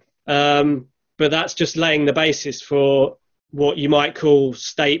 But that's just laying the basis for what you might call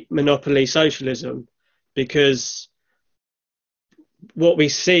state monopoly socialism, because what we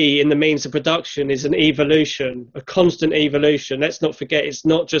see in the means of production is an evolution, a constant evolution. Let's not forget, it's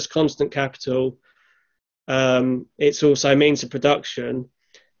not just constant capital, it's also means of production.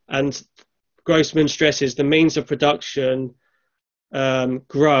 And Grossman stresses the means of production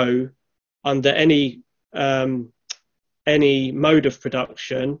grow under any mode of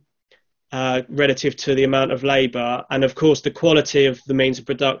production relative to the amount of labour, and of course the quality of the means of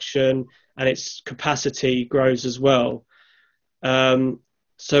production and its capacity grows as well.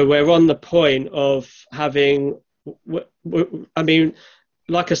 So we're on the point of having, I mean,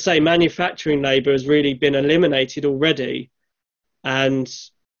 like I say, manufacturing labour has really been eliminated already, and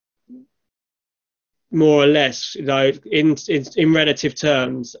more or less, you know, in relative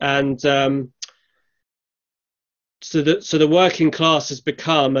terms. And so the working class has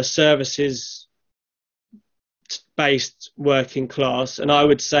become a services-based working class, and I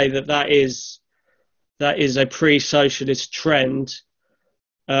would say that is a pre-socialist trend,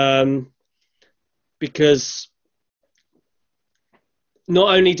 because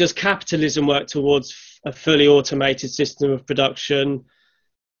not only does capitalism work towards a fully automated system of production,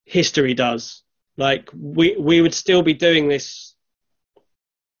 history does. Like, we would still be doing this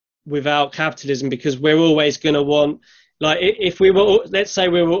without capitalism, because we're always going to want, like, if we were, let's say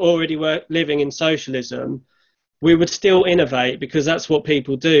we were already living in socialism, we would still innovate, because that's what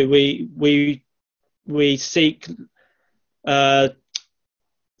people do. We seek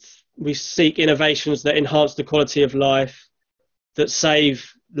innovations that enhance the quality of life, that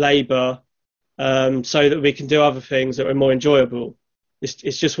save labour, so that we can do other things that are more enjoyable.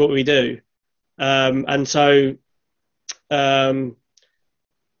 It's just what we do. And so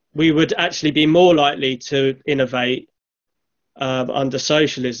we would actually be more likely to innovate under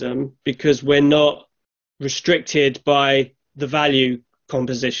socialism, because we're not restricted by the value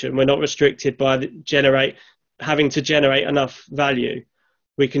composition. We're not restricted by having to generate enough value.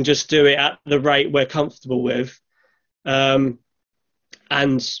 We can just do it at the rate we're comfortable with, and,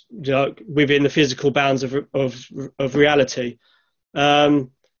 you know, within the physical bounds of reality.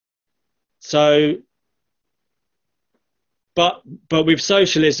 So, but with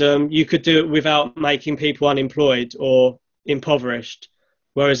socialism, you could do it without making people unemployed or impoverished,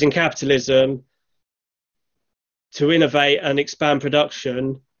 whereas in capitalism, to innovate and expand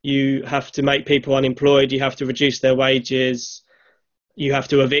production, you have to make people unemployed, you have to reduce their wages, you have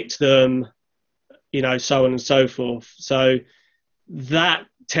to evict them, you know, so on and so forth. So that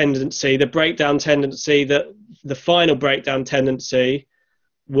tendency, the breakdown tendency, the final breakdown tendency,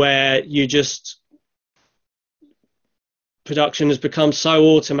 where production has become so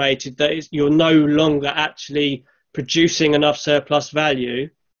automated that you're no longer actually producing enough surplus value.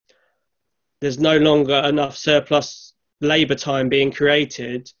 There's no longer enough surplus labour time being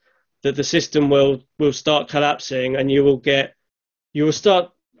created, that the system will start collapsing, and you will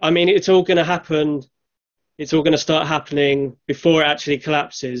start, I mean, it's all going to happen. It's all going to start happening before it actually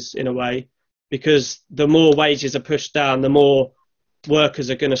collapses, in a way, because the more wages are pushed down, the more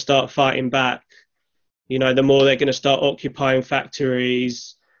workers are going to start fighting back. You know, the more they're going to start occupying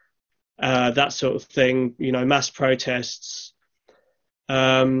factories, that sort of thing, you know, mass protests.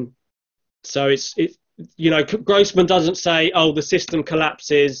 So it's you know, Grossman doesn't say, oh, the system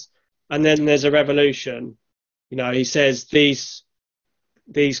collapses and then there's a revolution. You know, he says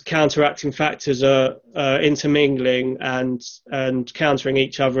these counteracting factors are intermingling and countering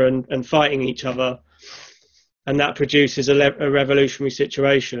each other and fighting each other, and that produces a revolutionary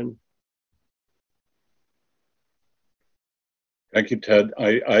situation. Thank you, Ted.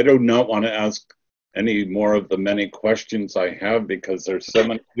 I do not want to ask any more of the many questions I have because there's so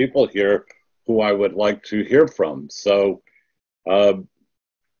many people here who I would like to hear from. So,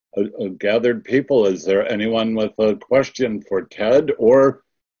 gathered people, is there anyone with a question for Ted or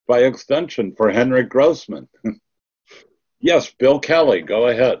by extension for Henryk Grossman? Yes, Bill Kelly, go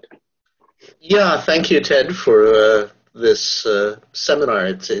ahead. Yeah, thank you, Ted, for this seminar.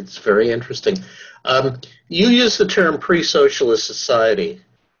 It's very interesting. You use the term pre-socialist society.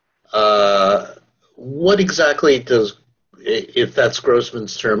 What exactly does, if that's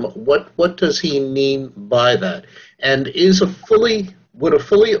Grossman's term, what does he mean by that? And would a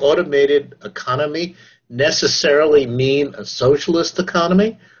fully automated economy necessarily mean a socialist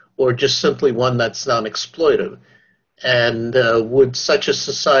economy, or just simply one that's non-exploitive? And would such a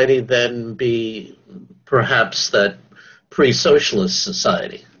society then be perhaps that pre-socialist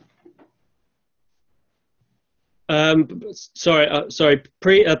society? Sorry.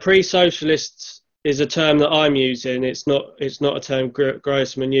 Pre-socialist is a term that I'm using. It's not a term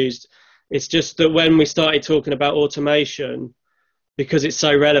Grossman used. It's just that when we started talking about automation, because it's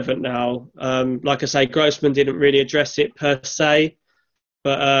so relevant now, like I say, Grossman didn't really address it per se,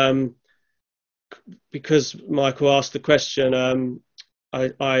 but because Michael asked the question,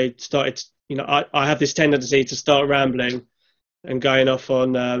 I started, I have this tendency to start rambling and going off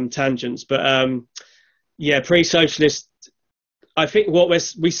on tangents, but yeah, pre-socialist, I think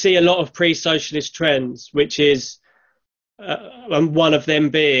we see a lot of pre-socialist trends, which is one of them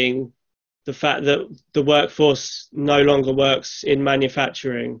being the fact that the workforce no longer works in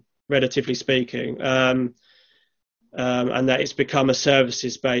manufacturing, relatively speaking, and that it's become a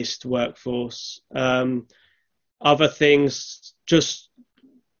services-based workforce. Other things, just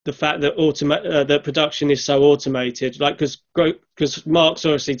the fact that that production is so automated, like because Marx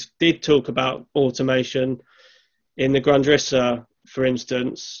obviously did talk about automation in the Grundrisse, for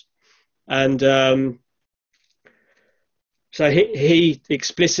instance, and so he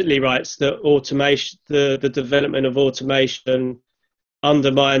explicitly writes that automation, the development of automation,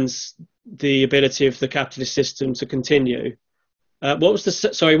 undermines the ability of the capitalist system to continue. What was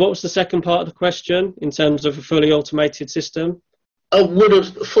the second part of the question in terms of a fully automated system? Would a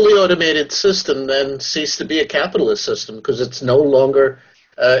fully automated system then cease to be a capitalist system because it's no longer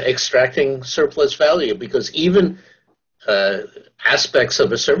extracting surplus value? Because even aspects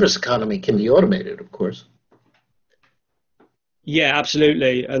of a service economy can be automated, of course. Yeah,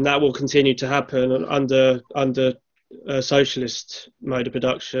 absolutely, and that will continue to happen under a socialist mode of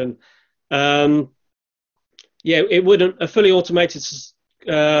production. Yeah, it wouldn't. A fully automated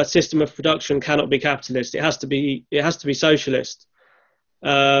system of production cannot be capitalist. It has to be socialist.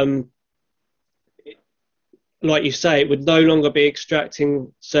 Like you say, it would no longer be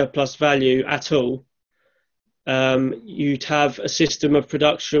extracting surplus value at all. You'd have a system of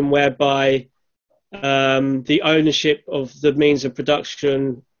production whereby the ownership of the means of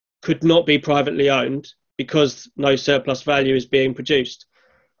production could not be privately owned because no surplus value is being produced.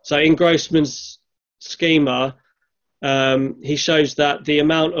 So in Grossman's schema, he shows that the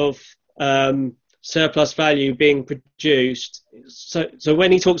amount of surplus value being produced, so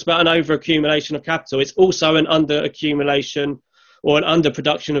when he talks about an over-accumulation of capital, it's also an under-accumulation or an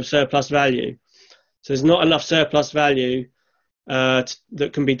under-production of surplus value. So there's not enough surplus value that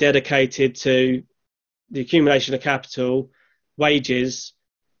can be dedicated to the accumulation of capital, wages,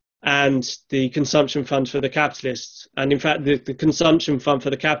 and the consumption fund for the capitalists. And in fact, the consumption fund for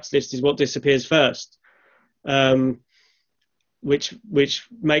the capitalists is what disappears first, which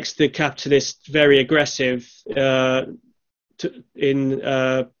makes the capitalist very aggressive in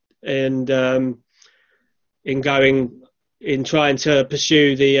trying to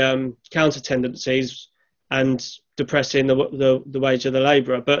pursue the counter tendencies and depressing the wage of the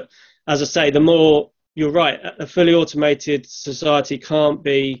labourer. But as I say, you're right, a fully automated society can't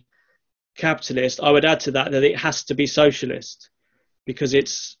be capitalist. I would add to that it has to be socialist, because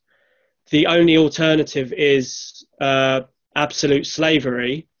it's the only alternative is absolute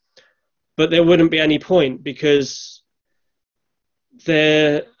slavery, but there wouldn't be any point because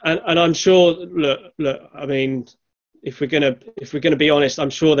and I'm sure, look, I mean, if we're gonna be honest, I'm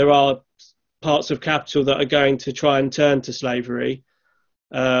sure there are parts of capital that are going to try and turn to slavery,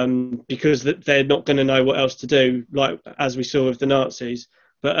 because they're not going to know what else to do, like as we saw with the Nazis.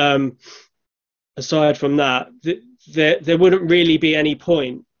 But aside from that, there wouldn't really be any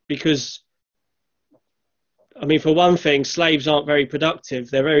point, because I mean, for one thing, slaves aren't very productive.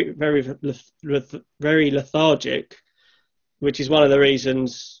 They're very lethargic, which is one of the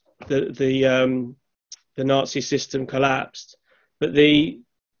reasons that the Nazi system collapsed. But the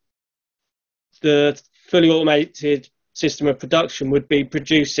fully automated system of production would be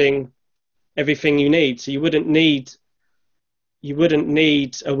producing everything you need. So you wouldn't need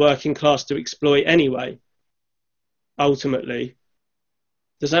a working class to exploit anyway, ultimately.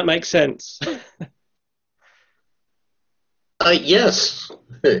 Does that make sense? Yes.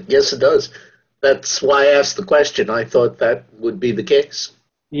 Yes, it does. That's why I asked the question. I thought that would be the case.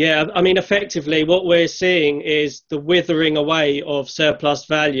 Yeah, I mean, effectively, what we're seeing is the withering away of surplus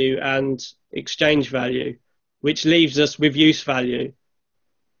value and exchange value, which leaves us with use value.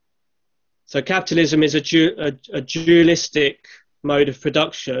 So capitalism is a dualistic mode of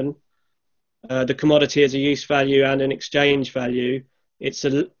production. The commodity has a use value and an exchange value. It's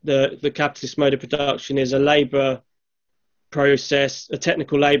the capitalist mode of production is a labor process, a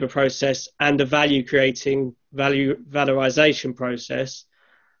technical labor process, and a value valorization process.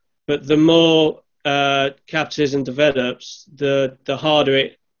 But the more capitalism develops, the harder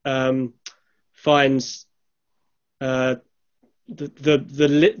it finds the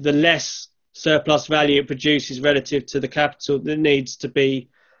less surplus value it produces relative to the capital that needs to be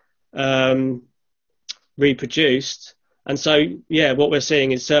reproduced. And so, yeah, what we're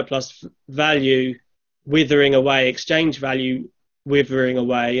seeing is surplus value withering away, exchange value withering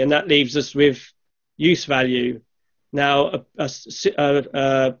away, and that leaves us with use value. Now,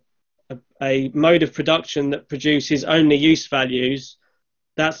 a mode of production that produces only use values,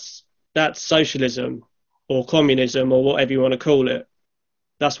 that's socialism or communism or whatever you want to call it.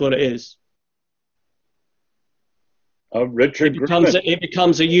 That's what it is. Richard, it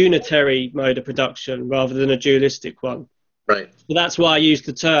becomes a unitary mode of production rather than a dualistic one. Right. So that's why I use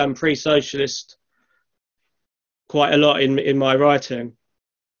the term pre-socialist quite a lot in my writing.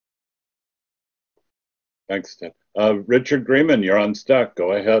 Thanks, Ted. Richard Greenman, you're on Stack.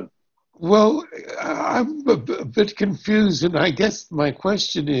 Go ahead. Well, I'm a bit confused, and I guess my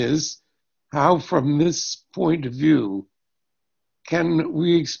question is, how from this point of view can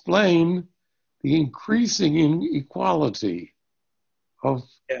we explain the increasing inequality of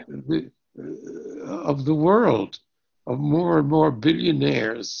the world, of more and more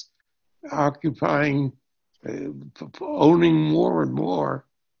billionaires occupying, owning more and more,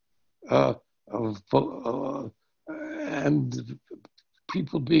 and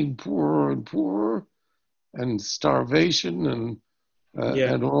people being poorer and poorer, and starvation,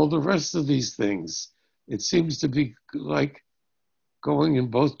 and all the rest of these things? It seems to be like going in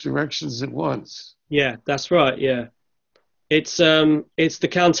both directions at once. Yeah, that's right. Yeah, it's the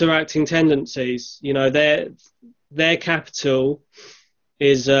counteracting tendencies. You know, their capital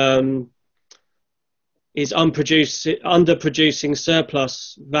is underproducing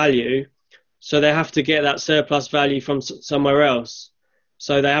surplus value, so they have to get that surplus value from somewhere else.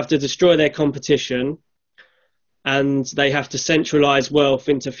 So they have to destroy their competition, and they have to centralize wealth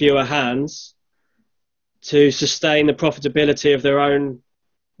into fewer hands to sustain the profitability of their own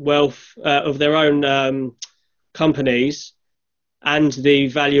wealth, of their own companies, and the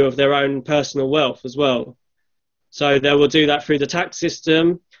value of their own personal wealth as well. So they will do that through the tax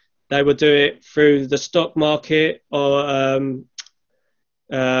system. They will do it through the stock market, or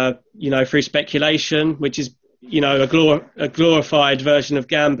through speculation, which is a glorified version of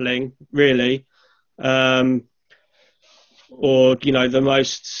gambling, really, or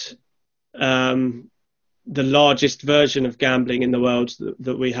the largest version of gambling in the world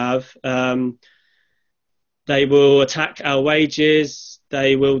that we have. They will attack our wages.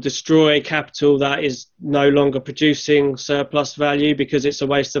 They will destroy capital that is no longer producing surplus value because it's a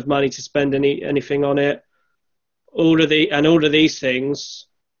waste of money to spend anything on it. All of these things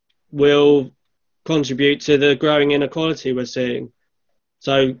will contribute to the growing inequality we're seeing.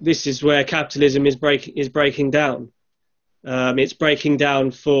 So this is where capitalism is breaking down. It's breaking down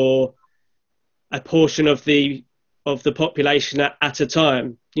for a portion of the population at a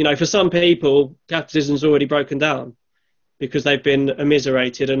time. For some people, capitalism's already broken down because they've been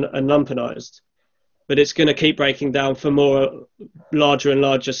immiserated and lumpenized. But it's going to keep breaking down for larger and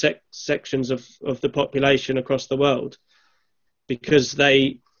larger sections of the population across the world, because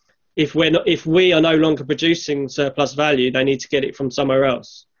if we are no longer producing surplus value, they need to get it from somewhere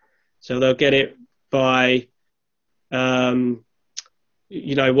else. So they'll get it by whatever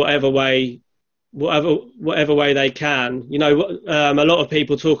way they can. A lot of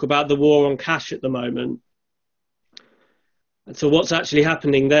people talk about the war on cash at the moment. And so what's actually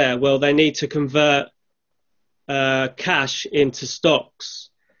happening there? Well, they need to convert cash into stocks.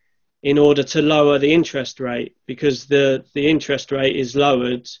 in order to lower the interest rate, because the interest rate is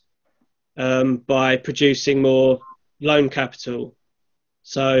lowered by producing more loan capital.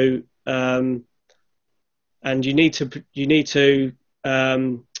 So and you need to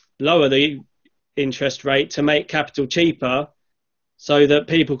lower the interest rate to make capital cheaper, so that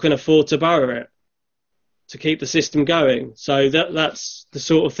people can afford to borrow it to keep the system going. So that's the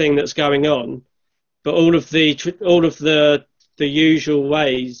sort of thing that's going on. But all of the usual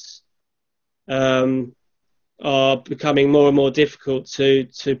ways are becoming more and more difficult to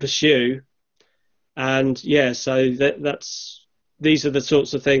pursue. And so these are the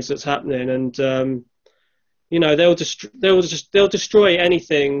sorts of things that's happening. And they'll destroy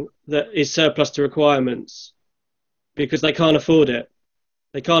anything that is surplus to requirements, because they can't afford it.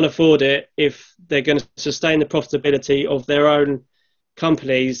 They can't afford it if they're going to sustain the profitability of their own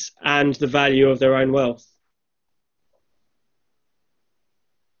companies and the value of their own wealth.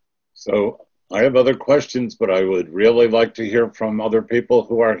 So I have other questions, but I would really like to hear from other people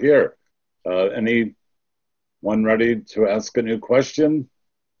who are here. Anyone ready to ask a new question?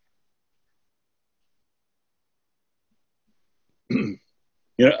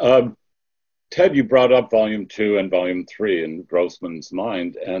 Ted, you brought up Volume 2 and Volume 3 in Grossman's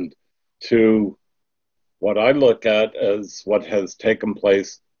mind, and to what I look at as what has taken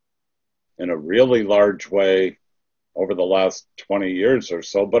place in a really large way over the last 20 years or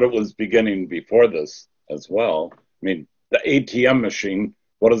so, but it was beginning before this as well. I mean, the ATM machine,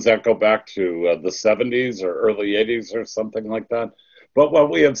 what does that go back to? The 70s or early 80s or something like that? But what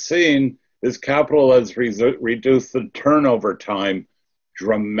we have seen is capital has reduced the turnover time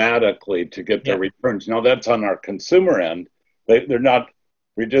dramatically to get their returns. Now, that's on our consumer end. They're not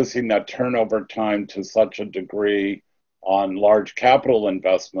reducing that turnover time to such a degree on large capital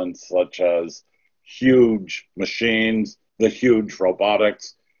investments, such as huge machines, the huge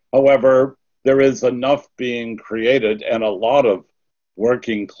robotics. However, there is enough being created and a lot of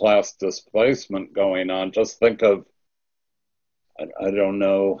working class displacement going on. Just think of, I don't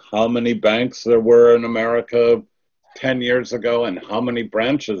know how many banks there were in America 10 years ago and how many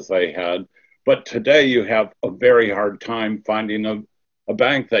branches they had. But today you have a very hard time finding a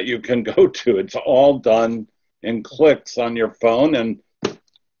bank that you can go to. It's all done in clicks on your phone, and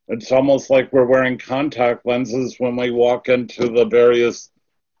it's almost like we're wearing contact lenses when we walk into the various,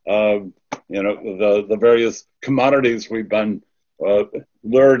 the various commodities we've been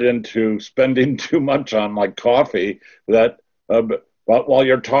lured into spending too much on, like coffee, that while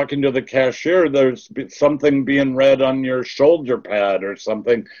you're talking to the cashier, there's something being read on your shoulder pad or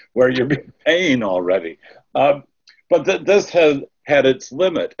something where you're paying already. But this has had its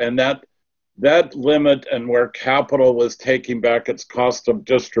limit, and that limit, and where capital was taking back its cost of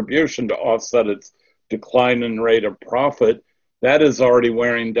distribution to offset its decline in rate of profit, that is already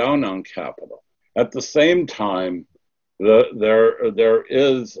wearing down on capital. At the same time, there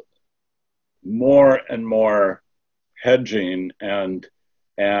is more and more hedging and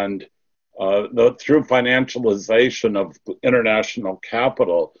through financialization of international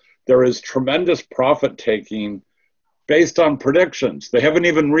capital, there is tremendous profit taking based on predictions. They haven't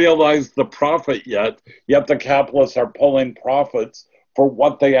even realized the profit yet the capitalists are pulling profits for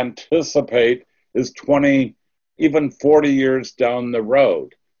what they anticipate is 20, even 40 years down the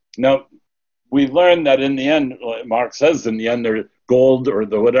road. Now, we learned that in the end, like Marx says, in the end, the gold or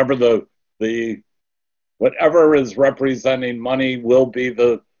whatever is representing money will be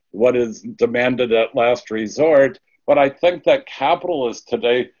what is demanded at last resort. But I think that capitalists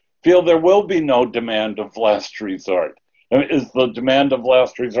today feel there will be no demand of last resort. I mean, is the demand of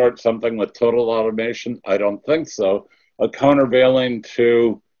last resort something with total automation? I don't think so. A countervailing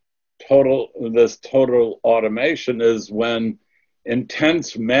to this total automation is when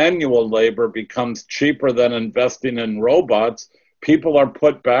intense manual labor becomes cheaper than investing in robots. People are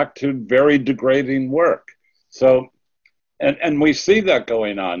put back to very degrading work. So, and we see that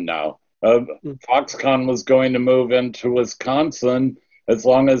going on now. Foxconn was going to move into Wisconsin as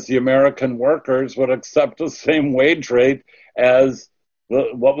long as the American workers would accept the same wage rate as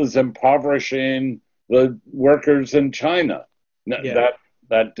what was impoverishing the workers in China.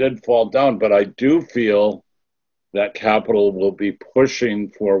 That did fall down, but I do feel that capital will be pushing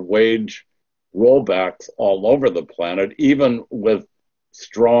for wage rollbacks all over the planet, even with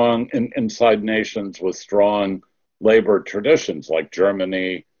strong inside nations with strong labor traditions like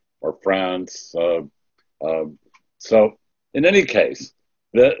Germany or France. So in any case,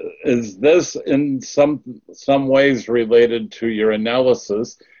 is this in some ways related to your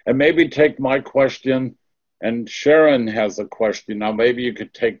analysis? And maybe take my question, and Sharon has a question. Now maybe you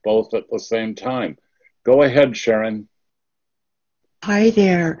could take both at the same time. Go ahead, Sharon. Hi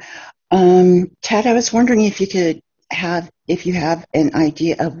there. Ted, I was wondering if you have an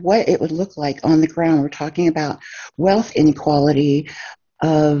idea of what it would look like on the ground. We're talking about wealth inequality,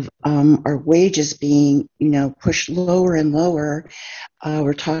 of our wages being, pushed lower and lower.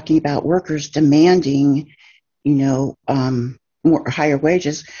 We're talking about workers demanding, more higher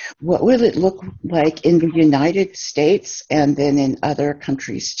wages. What will it look like in the United States and then in other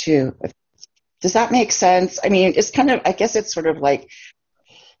countries too? Does that make sense? I mean, it's kind of, I guess it's sort of like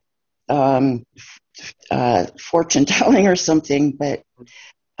fortune telling or something, but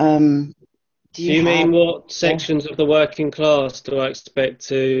do you mean what sections of the working class do I expect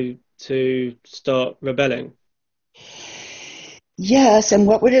to start rebelling? Yes, and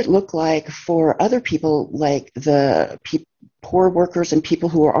what would it look like for other people, like the poor workers and people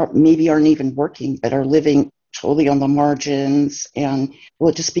who maybe aren't even working but are living totally on the margins, and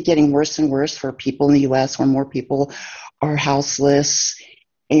will just be getting worse and worse for people in the U.S. where more people are houseless,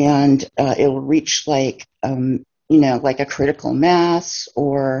 and it will reach like like a critical mass,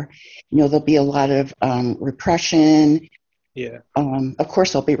 or there'll be a lot of repression. Yeah. Of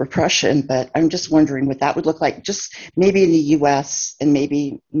course, there'll be repression, but I'm just wondering what that would look like, just maybe in the U.S. and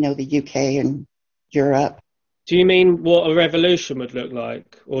maybe the U.K. and Europe. Do you mean what a revolution would look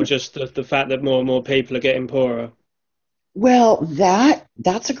like, or just the fact that more and more people are getting poorer? Well,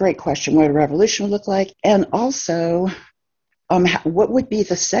 that's a great question. What a revolution would look like, and also, what would be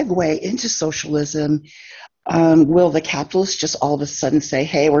the segue into socialism? Will the capitalists just all of a sudden say,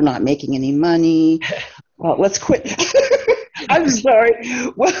 "Hey, we're not making any money. Well, let's quit"? I'm sorry.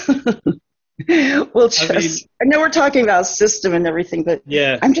 We'll just. I know we're talking about system and everything, but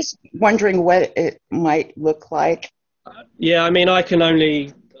yeah, I'm just wondering what it might look like. Yeah, I mean, I can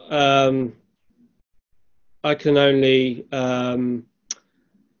only guesstimate. I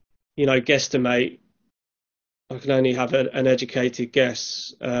can only have an educated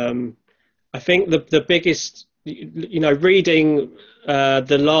guess. I think the biggest, reading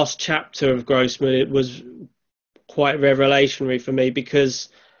the last chapter of Grossman, it was quite revelationary for me, because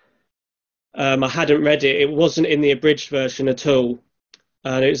I hadn't read it. It wasn't in the abridged version at all.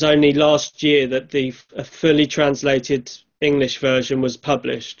 And it was only last year that a fully translated English version was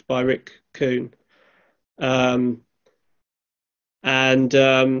published by Rick Kuhn.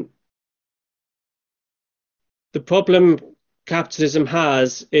 The problem capitalism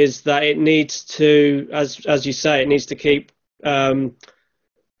has is that it needs to, as you say, it needs to keep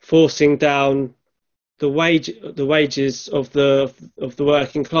forcing down the wages of the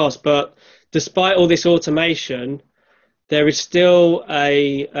working class. But despite all this automation, there is still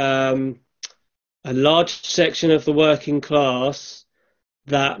a large section of the working class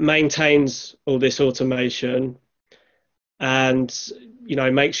that maintains all this automation and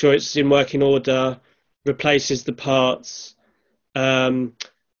make sure it's in working order, replaces the parts,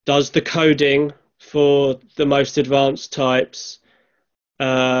 does the coding for the most advanced types.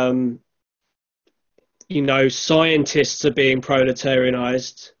 Scientists are being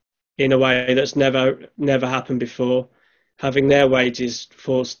proletarianized in a way that's never happened before, having their wages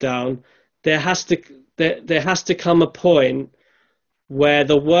forced down. There has to come a point where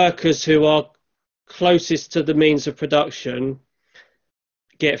the workers who are closest to the means of production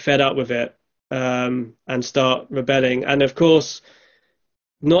get fed up with it and start rebelling. And of course,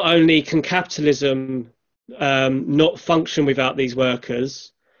 not only can capitalism not function without these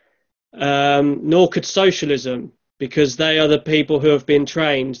workers, nor could socialism, because they are the people who have been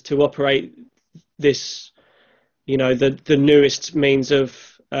trained to operate this, the newest means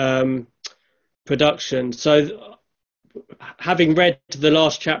of production. So having read the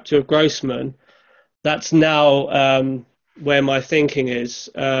last chapter of Grossman, that's now where my thinking is.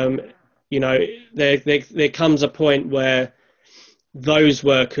 There comes a point where those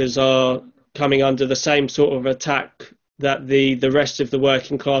workers are coming under the same sort of attack that the rest of the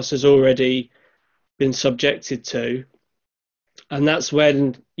working class has already been subjected to, and that's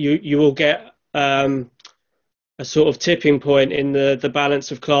when you will get a sort of tipping point in the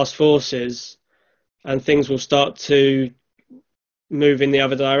balance of class forces, and things will start to move in the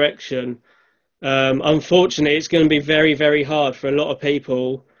other direction. Unfortunately, it's going to be very, very hard for a lot of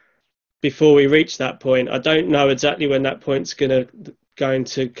people before we reach that point. I don't know exactly when that point's going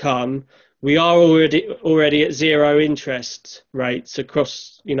to come. We are already at zero interest rates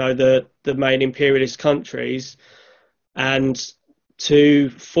across, the main imperialist countries, and to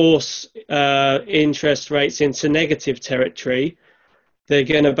force interest rates into negative territory, they're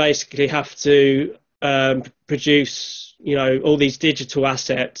going to basically have to produce, all these digital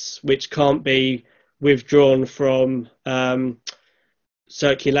assets which can't be withdrawn from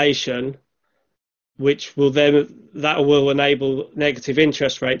circulation. which will then that will enable negative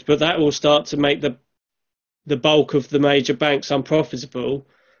interest rates, but that will start to make the bulk of the major banks unprofitable.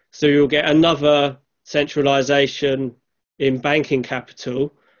 So you'll get another centralization in banking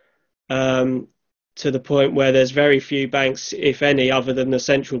capital, to the point where there's very few banks, if any, other than the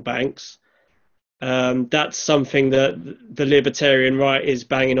central banks. That's something that the libertarian right is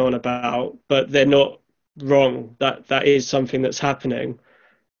banging on about, but they're not wrong. That is something that's happening.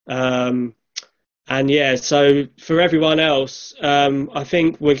 And yeah, so for everyone else, I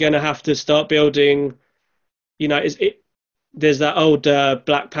think we're going to have to start building, there's that old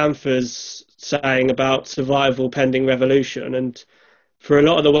Black Panthers saying about survival pending revolution. And for a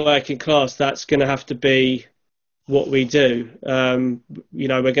lot of the working class, that's going to have to be what we do. We're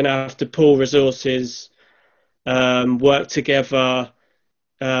going to have to pool resources, work together,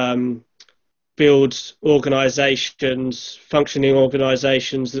 build organizations, functioning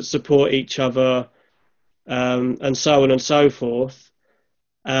organizations that support each other, and so on and so forth,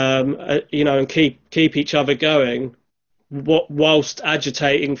 and keep each other going, whilst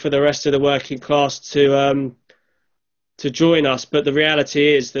agitating for the rest of the working class to join us. But the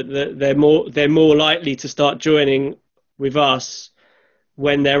reality is that they're more likely to start joining with us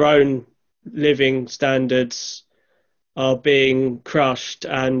when their own living standards are being crushed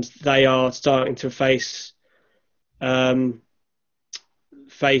and they are starting to face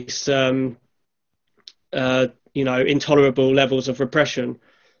intolerable levels of repression.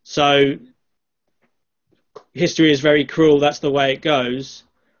 So history is very cruel. That's the way it goes.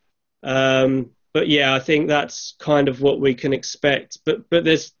 But yeah, I think that's kind of what we can expect. But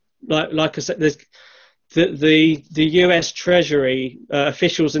there's like I said, there's the U.S. Treasury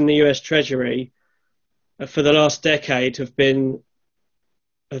officials in the U.S. Treasury for the last decade have been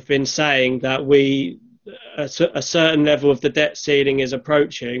saying that a certain level of the debt ceiling is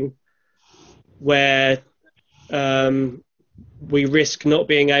approaching, where we risk not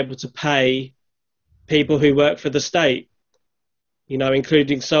being able to pay people who work for the state,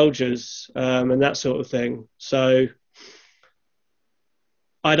 including soldiers, and that sort of thing. So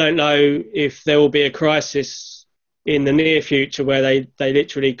I don't know if there will be a crisis in the near future where they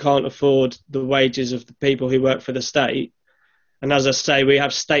literally can't afford the wages of the people who work for the state. And as I say, we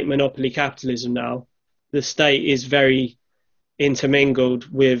have state monopoly capitalism now. The state is very intermingled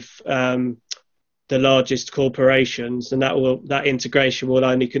with the largest corporations, and that integration will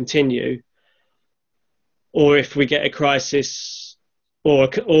only continue. Or if we get a crisis, or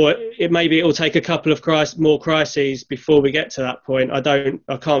it will take a couple of more crises before we get to that point.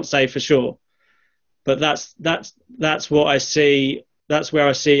 I can't say for sure, but that's what I see. That's where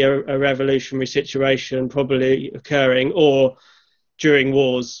I see a revolutionary situation probably occurring, or during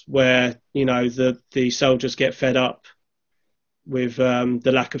wars where the soldiers get fed up with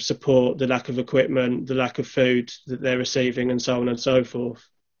the lack of support, the lack of equipment, the lack of food that they're receiving, and so on and so forth,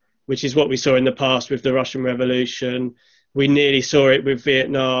 which is what we saw in the past with the Russian Revolution. We nearly saw it with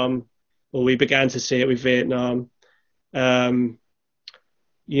Vietnam, or we began to see it with Vietnam. There's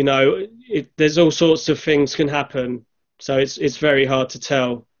all sorts of things can happen, so it's very hard to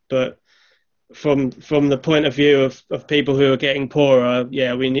tell. But from the point of view of people who are getting poorer,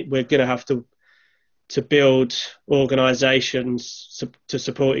 yeah, we're going to have to build organizations to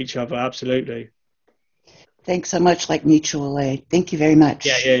support each other. Absolutely. Thanks so much, like mutual aid. Thank you very much.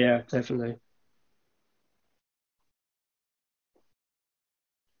 Yeah, definitely.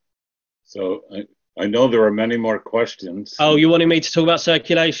 So I know there are many more questions. Oh, you wanted me to talk about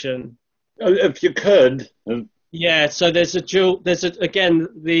circulation? If you could. Yeah, so again,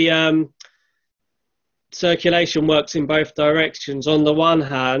 the circulation works in both directions. On the one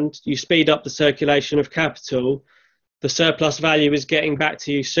hand, you speed up the circulation of capital. The surplus value is getting back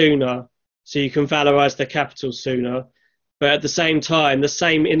to you sooner, so you can valorize the capital sooner. But at the same time, the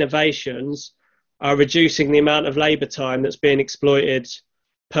same innovations are reducing the amount of labor time that's being exploited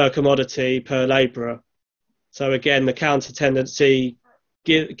per commodity, per laborer. So again, the counter tendency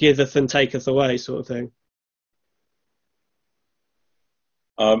giveth and taketh away sort of thing.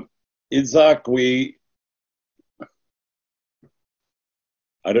 Isaac,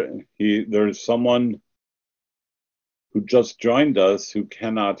 there's someone who just joined us who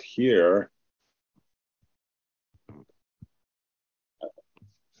cannot hear.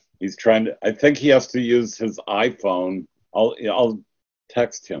 He's trying to, I think he has to use his iPhone. I'll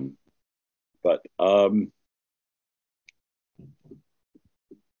text him. But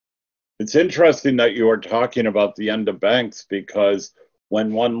it's interesting that you are talking about the end of banks, because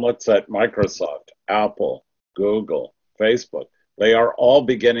when one looks at Microsoft, Apple, Google, Facebook, they are all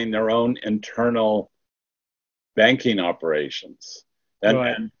beginning their own internal banking operations. And,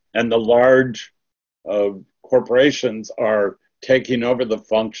 right. and the large corporations are taking over the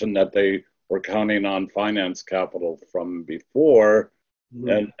function that they were counting on finance capital from before.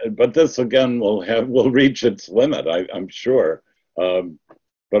 But this again will reach its limit, I'm sure. But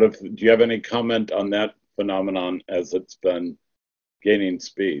do you have any comment on that phenomenon as it's been gaining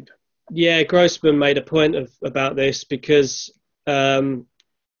speed? Yeah, Grossman made a point about this because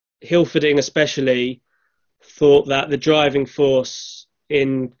Hilferding especially thought that the driving force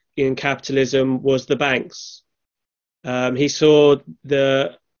in capitalism was the banks. He saw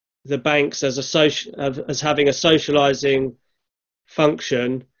the banks as having a socializing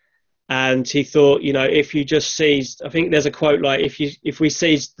function, and he thought, if you just seized, I think there's a quote like, if we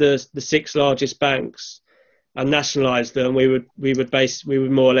seized the 6 largest banks and nationalized them, we would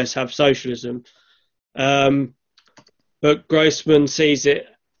more or less have socialism. But Grossman sees it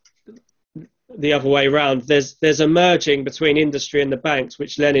the other way around. There's a merging between industry and the banks,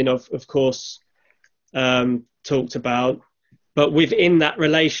 which Lenin of course talked about, but within that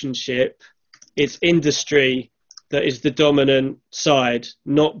relationship it's industry that is the dominant side,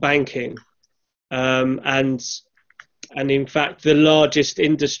 not banking. And in fact the largest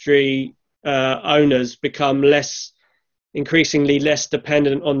industry owners become increasingly less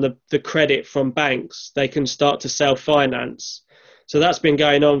dependent on the credit from banks. They can start to self-finance. So that's been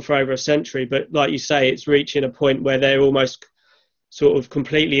going on for over a century, but like you say, it's reaching a point where they're almost sort of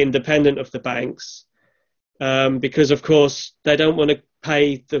completely independent of the banks, because of course they don't want to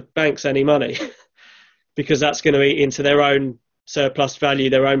pay the banks any money because that's going to eat into their own surplus value,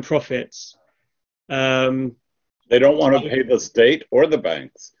 their own profits. They don't want to pay the state or the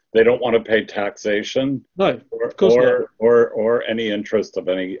banks. They don't want to pay taxation, no, of course not. or any interest of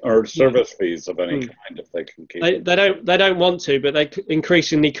any, or service fees of any kind if they can keep it. They don't want to, but they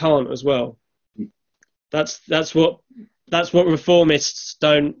increasingly can't as well. That's what reformists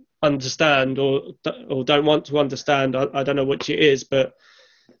don't understand or don't want to understand. I don't know which it is, but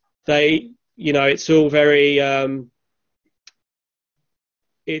they, it's all very.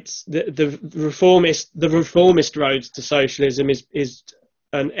 It's the reformist road to socialism is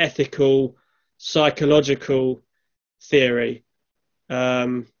an ethical, psychological theory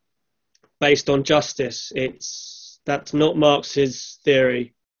based on justice. That's not Marx's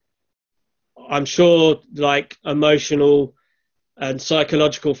theory. I'm sure like emotional and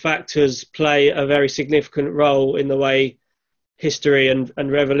psychological factors play a very significant role in the way history and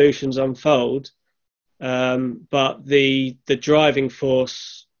revolutions unfold, but the driving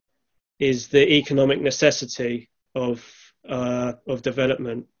force is the economic necessity of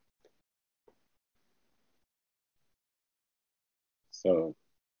development. So,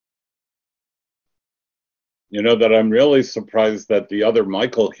 that I'm really surprised that the other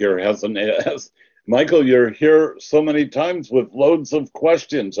Michael here hasn't asked. Michael, you're here so many times with loads of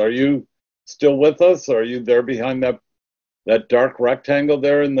questions. Are you still with us? Are you there behind that dark rectangle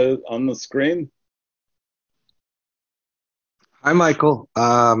there on the screen? Hi, Michael.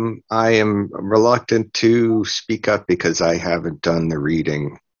 I am reluctant to speak up because I haven't done the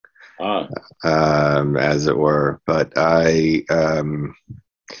reading, as it were. But I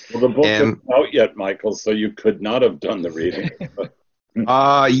well, the book isn't out yet, Michael, so you could not have done the reading.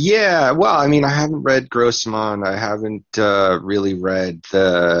 Yeah. Well, I mean, I haven't read Grossman. I haven't really read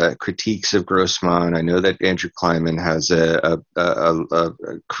the critiques of Grossman. I know that Andrew Kleinman has a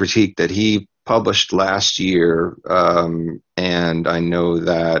critique that he published last year, and I know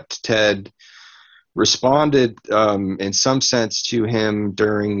that Ted responded in some sense to him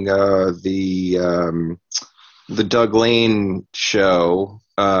during the Doug Lane show,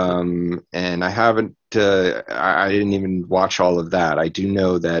 and I haven't. I didn't even watch all of that. I do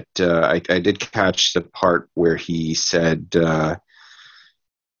know that I did catch the part where he said.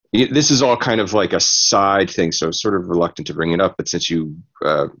 This is all kind of like a side thing, so I'm sort of reluctant to bring it up. But since you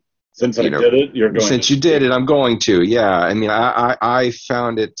did it, you're going. Since you did it, I'm going to. Yeah, I mean, I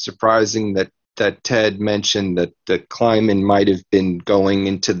found it surprising that Ted mentioned that Kleinman might have been going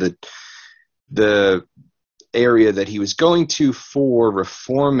into the area that he was going to for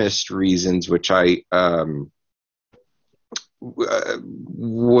reformist reasons, which I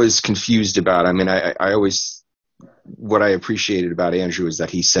was confused about. I mean, I always, what I appreciated about Andrew is that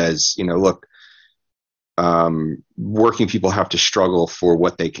he says, look, working people have to struggle for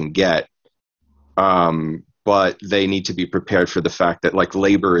what they can get, but they need to be prepared for the fact that like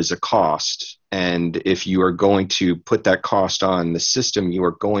labor is a cost, and if you are going to put that cost on the system, you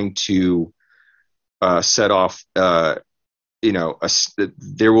are going to set off, there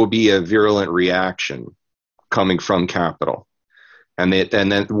will be a virulent reaction coming from capital, and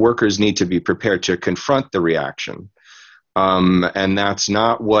then workers need to be prepared to confront the reaction. And that's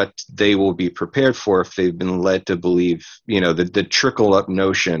not what they will be prepared for if they've been led to believe, the trickle up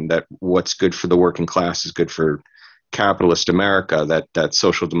notion that what's good for the working class is good for capitalist America, that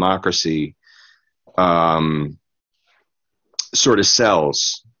social democracy sort of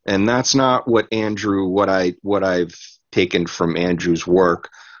sells. And that's not what I've taken from Andrew's work.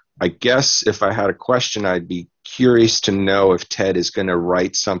 I guess if I had a question, I'd be curious to know if Ted is going to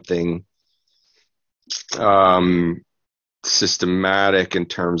write something systematic in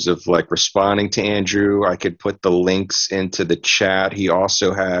terms of like responding to Andrew. I could put the links into the chat. He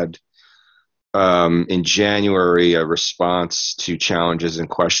also had in January a response to challenges and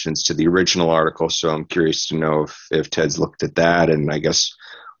questions to the original article, so I'm curious to know if Ted's looked at that, and I guess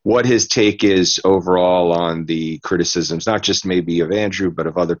what his take is overall on the criticisms, not just maybe of Andrew, but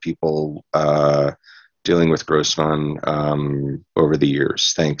of other people dealing with Grossman over the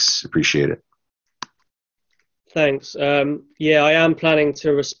years. Thanks. Appreciate it. Thanks. Yeah, I am planning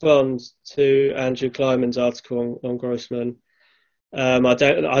to respond to Andrew Kleiman's article on Grossman. I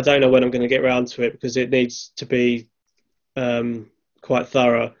don't know when I'm going to get around to it because it needs to be quite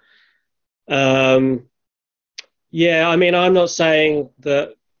thorough. Yeah, I mean, I'm not saying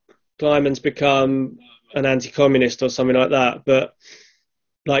that Kleiman's become an anti-communist or something like that, but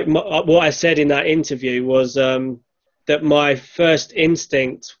like what I said in that interview was that my first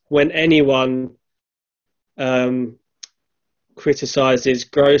instinct when anyone criticizes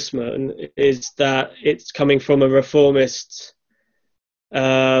Grossman is that it's coming from a reformist,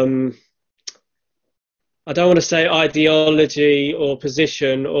 I don't want to say ideology or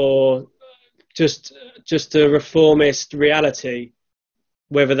position, or just a reformist reality,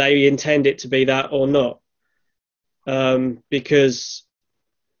 whether they intend it to be that or not, because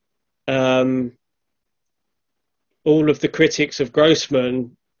all of the critics of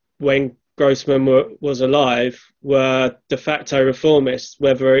Grossman when Grossman was alive were de facto reformists,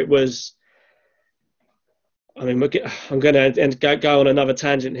 whether it was, I mean, I'm going to go on another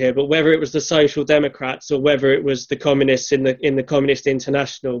tangent here, but whether it was the Social Democrats or whether it was the communists in the Communist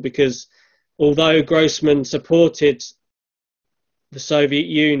International, because although Grossman supported the Soviet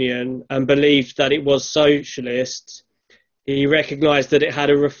Union and believed that it was socialist, he recognized that it had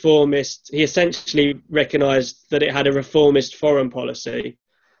a reformist, he essentially recognized that it had a reformist foreign policy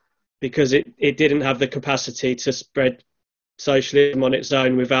because it didn't have the capacity to spread socialism on its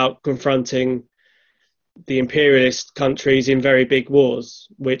own without confronting the imperialist countries in very big wars,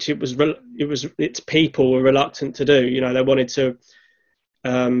 which its people were reluctant to do. You know, they wanted to,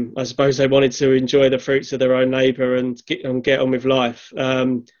 I suppose they wanted to enjoy the fruits of their own labour and get on with life.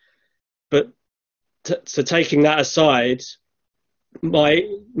 So taking that aside, my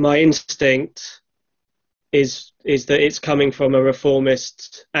instinct is that it's coming from a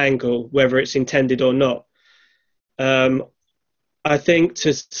reformist angle, whether it's intended or not. I think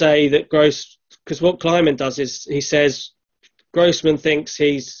to say that because what Kleiman does is he says Grossman thinks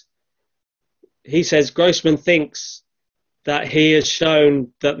that he has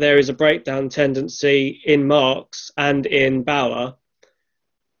shown that there is a breakdown tendency in Marx and in Bauer,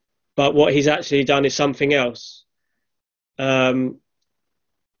 but what he's actually done is something else. And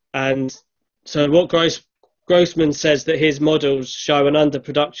so what Grossman says that his models show an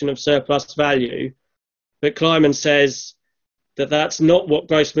underproduction of surplus value, but Kleiman says that that's not what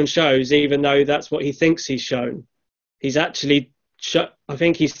Grossman shows, even though that's what he thinks he's shown. He's actually, I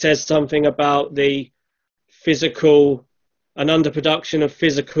think he says something about an underproduction of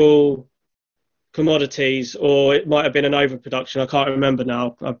physical commodities, or it might have been an overproduction. I can't remember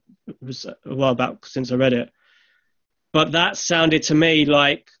now. It was a while back since I read it. But that sounded to me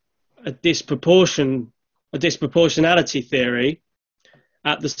like a disproportionality theory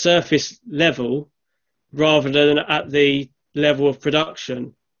at the surface level rather than at the level of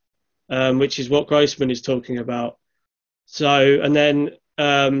production, which is what Grossman is talking about. So, and then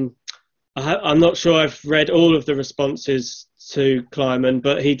I'm not sure I've read all of the responses to Kleiman,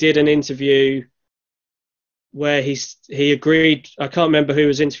 but he did an interview where he agreed, I can't remember who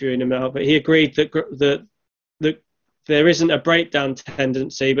was interviewing him now, but he agreed that there isn't a breakdown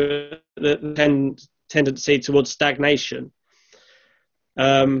tendency, but the tendency towards stagnation.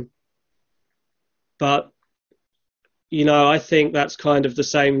 But, you know, I think that's kind of the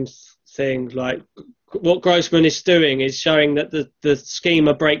same thing. Like what Grossman is doing is showing that the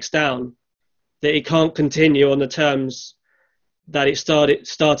schema breaks down, that it can't continue on the terms that it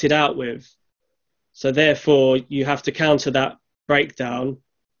started out with. So therefore, you have to counter that breakdown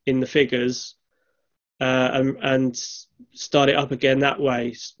in the figures and start it up again that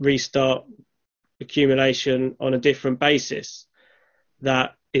way, restart accumulation on a different basis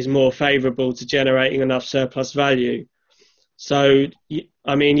that is more favourable to generating enough surplus value. So,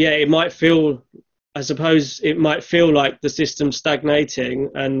 I mean, yeah, it might feel, I suppose it might feel like the system's stagnating,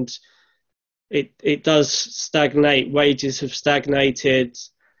 and it does stagnate. Wages have stagnated.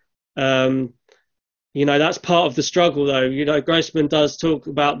 You know, that's part of the struggle, though. You know, Grossman does talk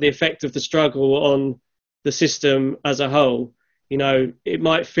about the effect of the struggle on the system as a whole. You know, it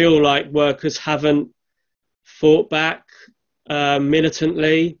might feel like workers haven't fought back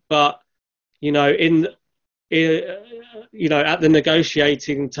militantly, but, you know, you know, at the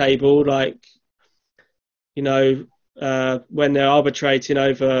negotiating table, like, you know, when they're arbitrating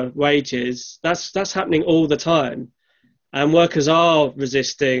over wages, that's happening all the time, and workers are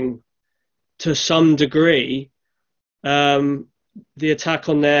resisting to some degree the attack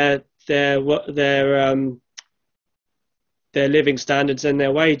on their living standards and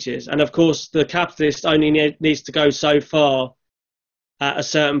their wages. And of course, the capitalist only needs to go so far at a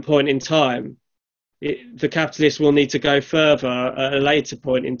certain point in time. The capitalist will need to go further at a later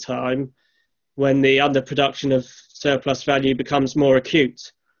point in time when the underproduction of surplus value becomes more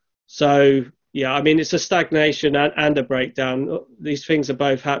acute. So, yeah, I mean, it's a stagnation and a breakdown. These things are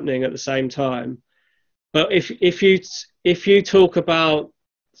both happening at the same time. But if you talk about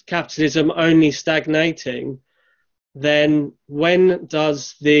capitalism only stagnating, then when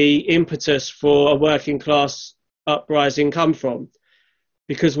does the impetus for a working class uprising come from?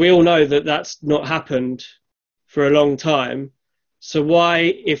 Because we all know that that's not happened for a long time. So why,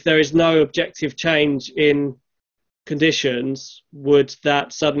 if there is no objective change in conditions, would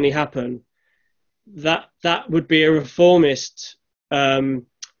that suddenly happen? That would be a reformist view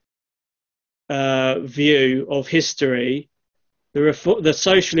of history. The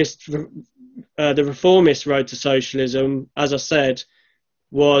reformist road to socialism, as I said,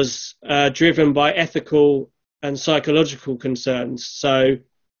 was driven by ethical and psychological concerns. So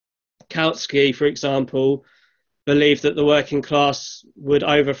Kautsky, for example, believed that the working class would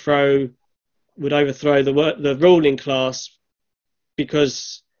overthrow the ruling class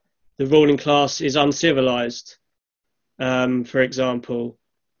because the ruling class is uncivilized, for example.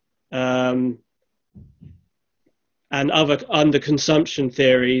 And other underconsumption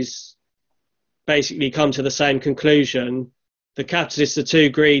theories basically come to the same conclusion. The capitalists are too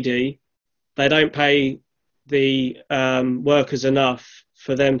greedy. They don't pay the workers enough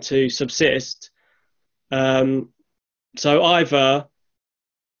for them to subsist. So either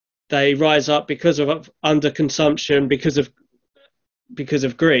they rise up because of underconsumption, because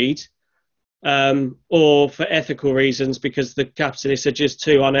of greed, or for ethical reasons, because the capitalists are just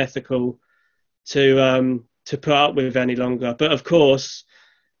too unethical to put up with any longer. But of course,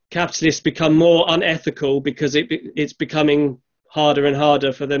 capitalists become more unethical because it's becoming harder and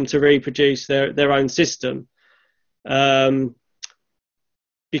harder for them to reproduce their own system,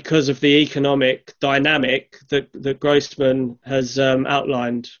 because of the economic dynamic that Grossman has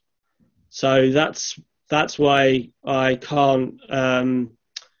outlined. So that's why I can't.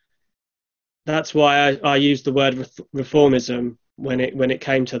 That's why I used the word reformism when it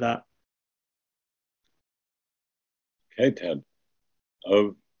came to that. Okay, Ted.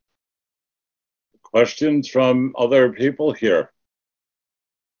 Questions from other people here?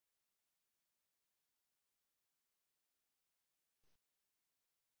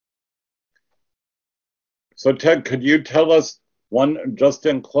 So, Ted, could you tell us just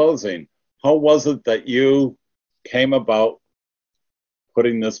in closing, how was it that you came about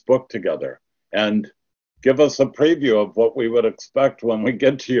putting this book together? And give us a preview of what we would expect when we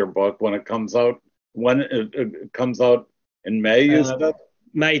get to your book, when it comes out. When it comes out in May, you said?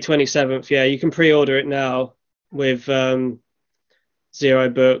 May 27th, yeah. You can pre-order it now with Zero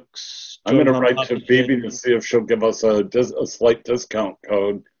Books. I'm going to write to Phoebe to see if she'll give us a slight discount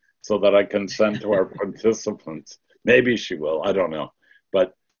code so that I can send to our participants. Maybe she will, I don't know.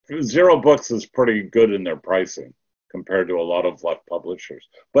 But Zero Books is pretty good in their pricing compared to a lot of left publishers.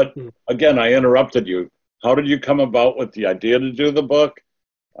 But again, I interrupted you. How did you come about with the idea to do the book?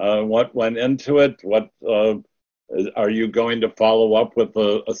 What went into it? What are you going to follow up with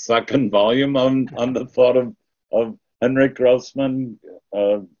a second volume on the thought of Henryk Grossman?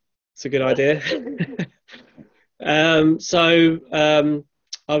 It's a good idea.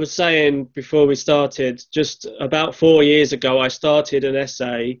 I was saying before we started, just about 4 years ago, I started an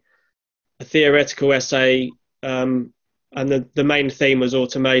essay, a theoretical essay, and the main theme was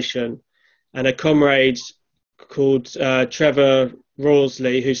automation. And a comrade called Trevor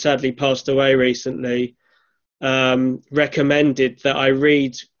Rawlsley, who sadly passed away recently, recommended that I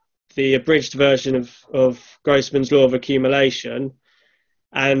read the abridged version of Grossman's Law of Accumulation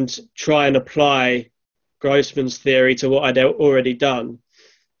and try and apply Grossman's theory to what I'd already done.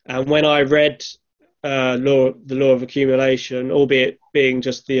 And when I read the law of accumulation, albeit being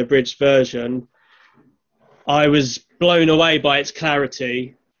just the abridged version, I was blown away by its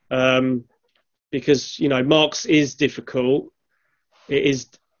clarity, because Marx is difficult. The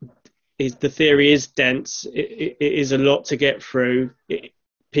theory is dense. It is a lot to get through.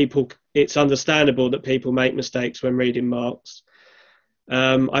 It's understandable that people make mistakes when reading Marx.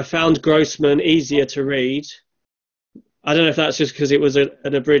 I found Grossman easier to read. I don't know if that's just because it was an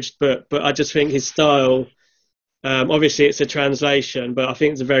abridged book, but I just think his style, obviously it's a translation, but I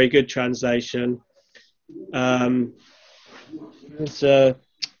think it's a very good translation.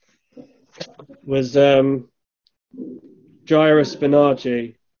 Was Jairus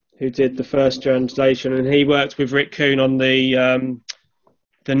Bernardi who did the first translation, and he worked with Rick Kuhn on the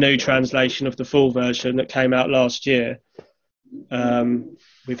new translation of the full version that came out last year,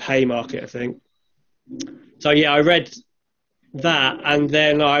 with Haymarket, I think. So yeah, I read that, and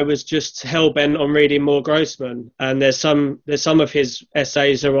then I was just hell-bent on reading more Grossman, and there's some of his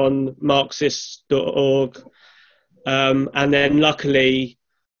essays are on Marxist.org, and then luckily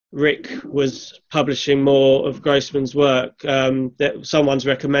Rick was publishing more of Grossman's work. That someone's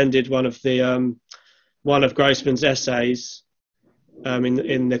recommended one of Grossman's essays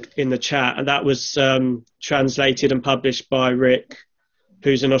in the chat, and that was translated and published by Rick,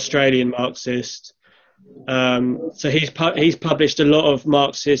 who's an Australian Marxist. So he's published a lot of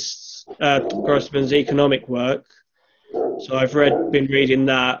Marxists, Grossman's economic work. So I've been reading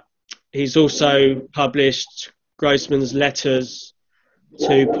that. He's also published Grossman's letters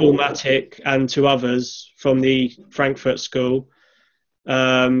to Paul Matic and to others from the Frankfurt School,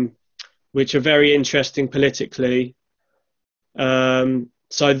 which are very interesting politically. So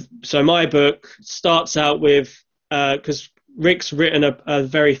my book starts out with, because Rick's written a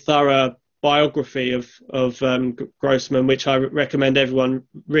very thorough biography of Grossman, which I recommend everyone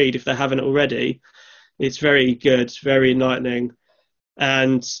read if they haven't already. It's very good, very enlightening.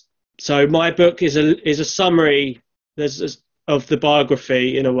 And so my book is a summary of the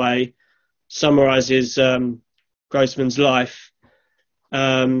biography, in a way, summarizes Grossman's life.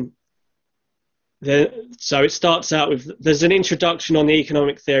 So it starts out with, there's an introduction on the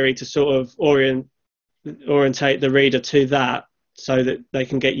economic theory to sort of orientate the reader to that, so that they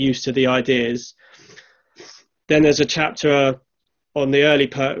can get used to the ideas. Then there's a chapter on the early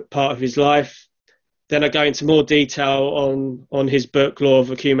part of his life. Then I go into more detail on his book, Law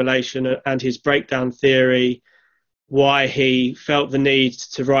of Accumulation, and his breakdown theory, why he felt the need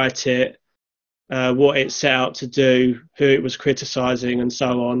to write it, what it set out to do, who it was criticising, and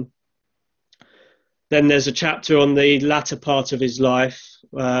so on. Then there's a chapter on the latter part of his life.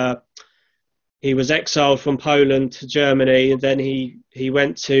 He was exiled from Poland to Germany, and then he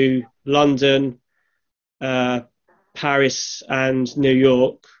went to London, Paris, and New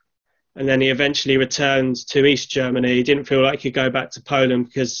York, and then he eventually returned to East Germany. He didn't feel like he could go back to Poland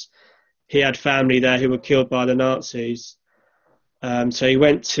because he had family there who were killed by the Nazis. So he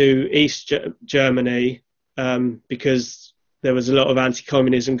went to East Germany because there was a lot of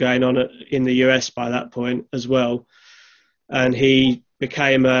anti-communism going on in the US by that point as well. And he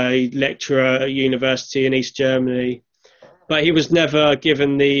became a lecturer at a university in East Germany. But he was never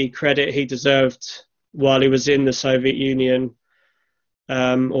given the credit he deserved while he was in the Soviet Union,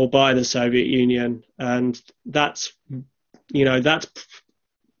 or by the Soviet Union. And that's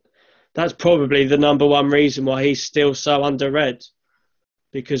probably the number one reason why he's still so underread,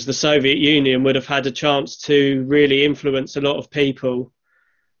 because the Soviet Union would have had a chance to really influence a lot of people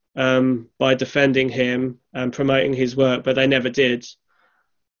by defending him and promoting his work, but they never did.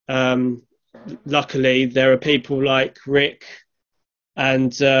 Luckily, there are people like Rick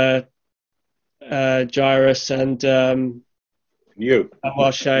and Jairus and you.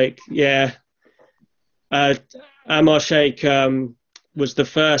 Amar Sheikh. Yeah. Amar Sheikh was the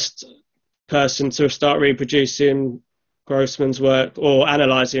first person to start reproducing Grossman's work or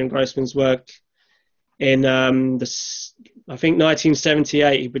analysing Grossman's work in I think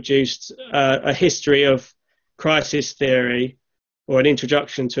 1978. He produced a history of crisis theory, or an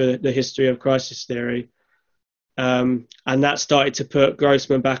introduction to the history of crisis theory, and that started to put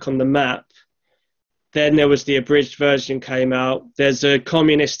Grossman back on the map. Then there was the abridged version came out. There's a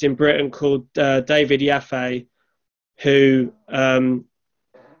communist in Britain called David Yaffe, who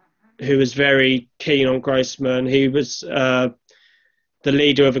was very keen on Grossman. He was he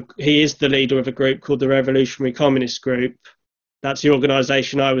is the leader of a group called the Revolutionary Communist Group. That's the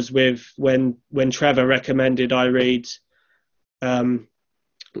organisation I was with when Trevor recommended I read Law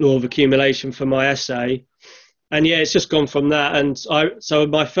of Accumulation for my essay. And yeah, it's just gone from that. And so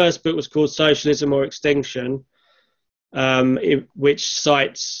my first book was called Socialism or Extinction, which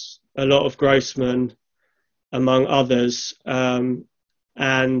cites a lot of Grossman, among others, and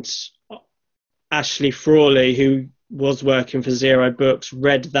Ashley Frawley, who was working for Zero Books,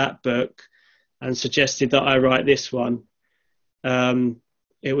 read that book and suggested that I write this one. The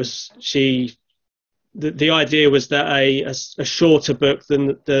idea was that a shorter book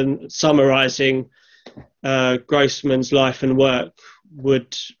than summarising Grossman's life and work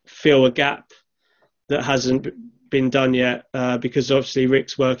would fill a gap that hasn't been done yet, because obviously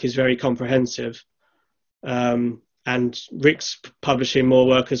Rick's work is very comprehensive, and Rick's publishing more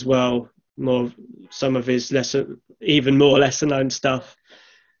work as well, some of his even more lesser known stuff.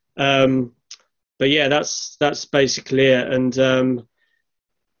 But yeah, that's basically it. And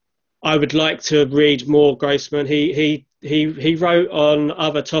I would like to read more Grossman. He wrote on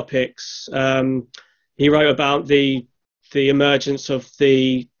other topics. He wrote about the emergence of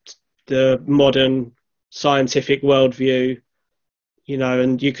the modern scientific worldview,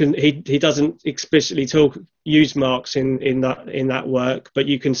 and he doesn't explicitly use Marx in that work, but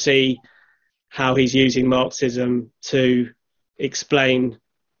you can see how he's using Marxism to explain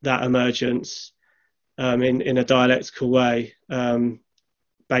that emergence in a dialectical way,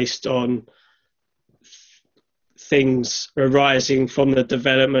 based on things arising from the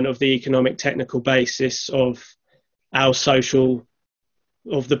development of the economic technical basis of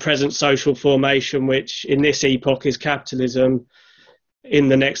the present social formation, which in this epoch is capitalism, in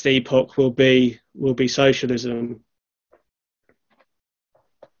the next epoch will be socialism.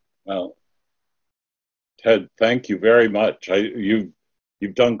 Well, Ted, thank you very much. You've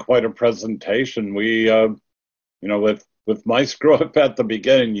done quite a presentation. We, with my screw up at the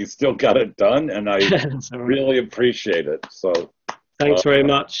beginning, you still got it done, and I really appreciate it. So thanks very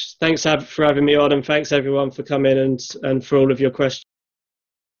much. Thanks for having me on, and thanks everyone for coming and for all of your questions.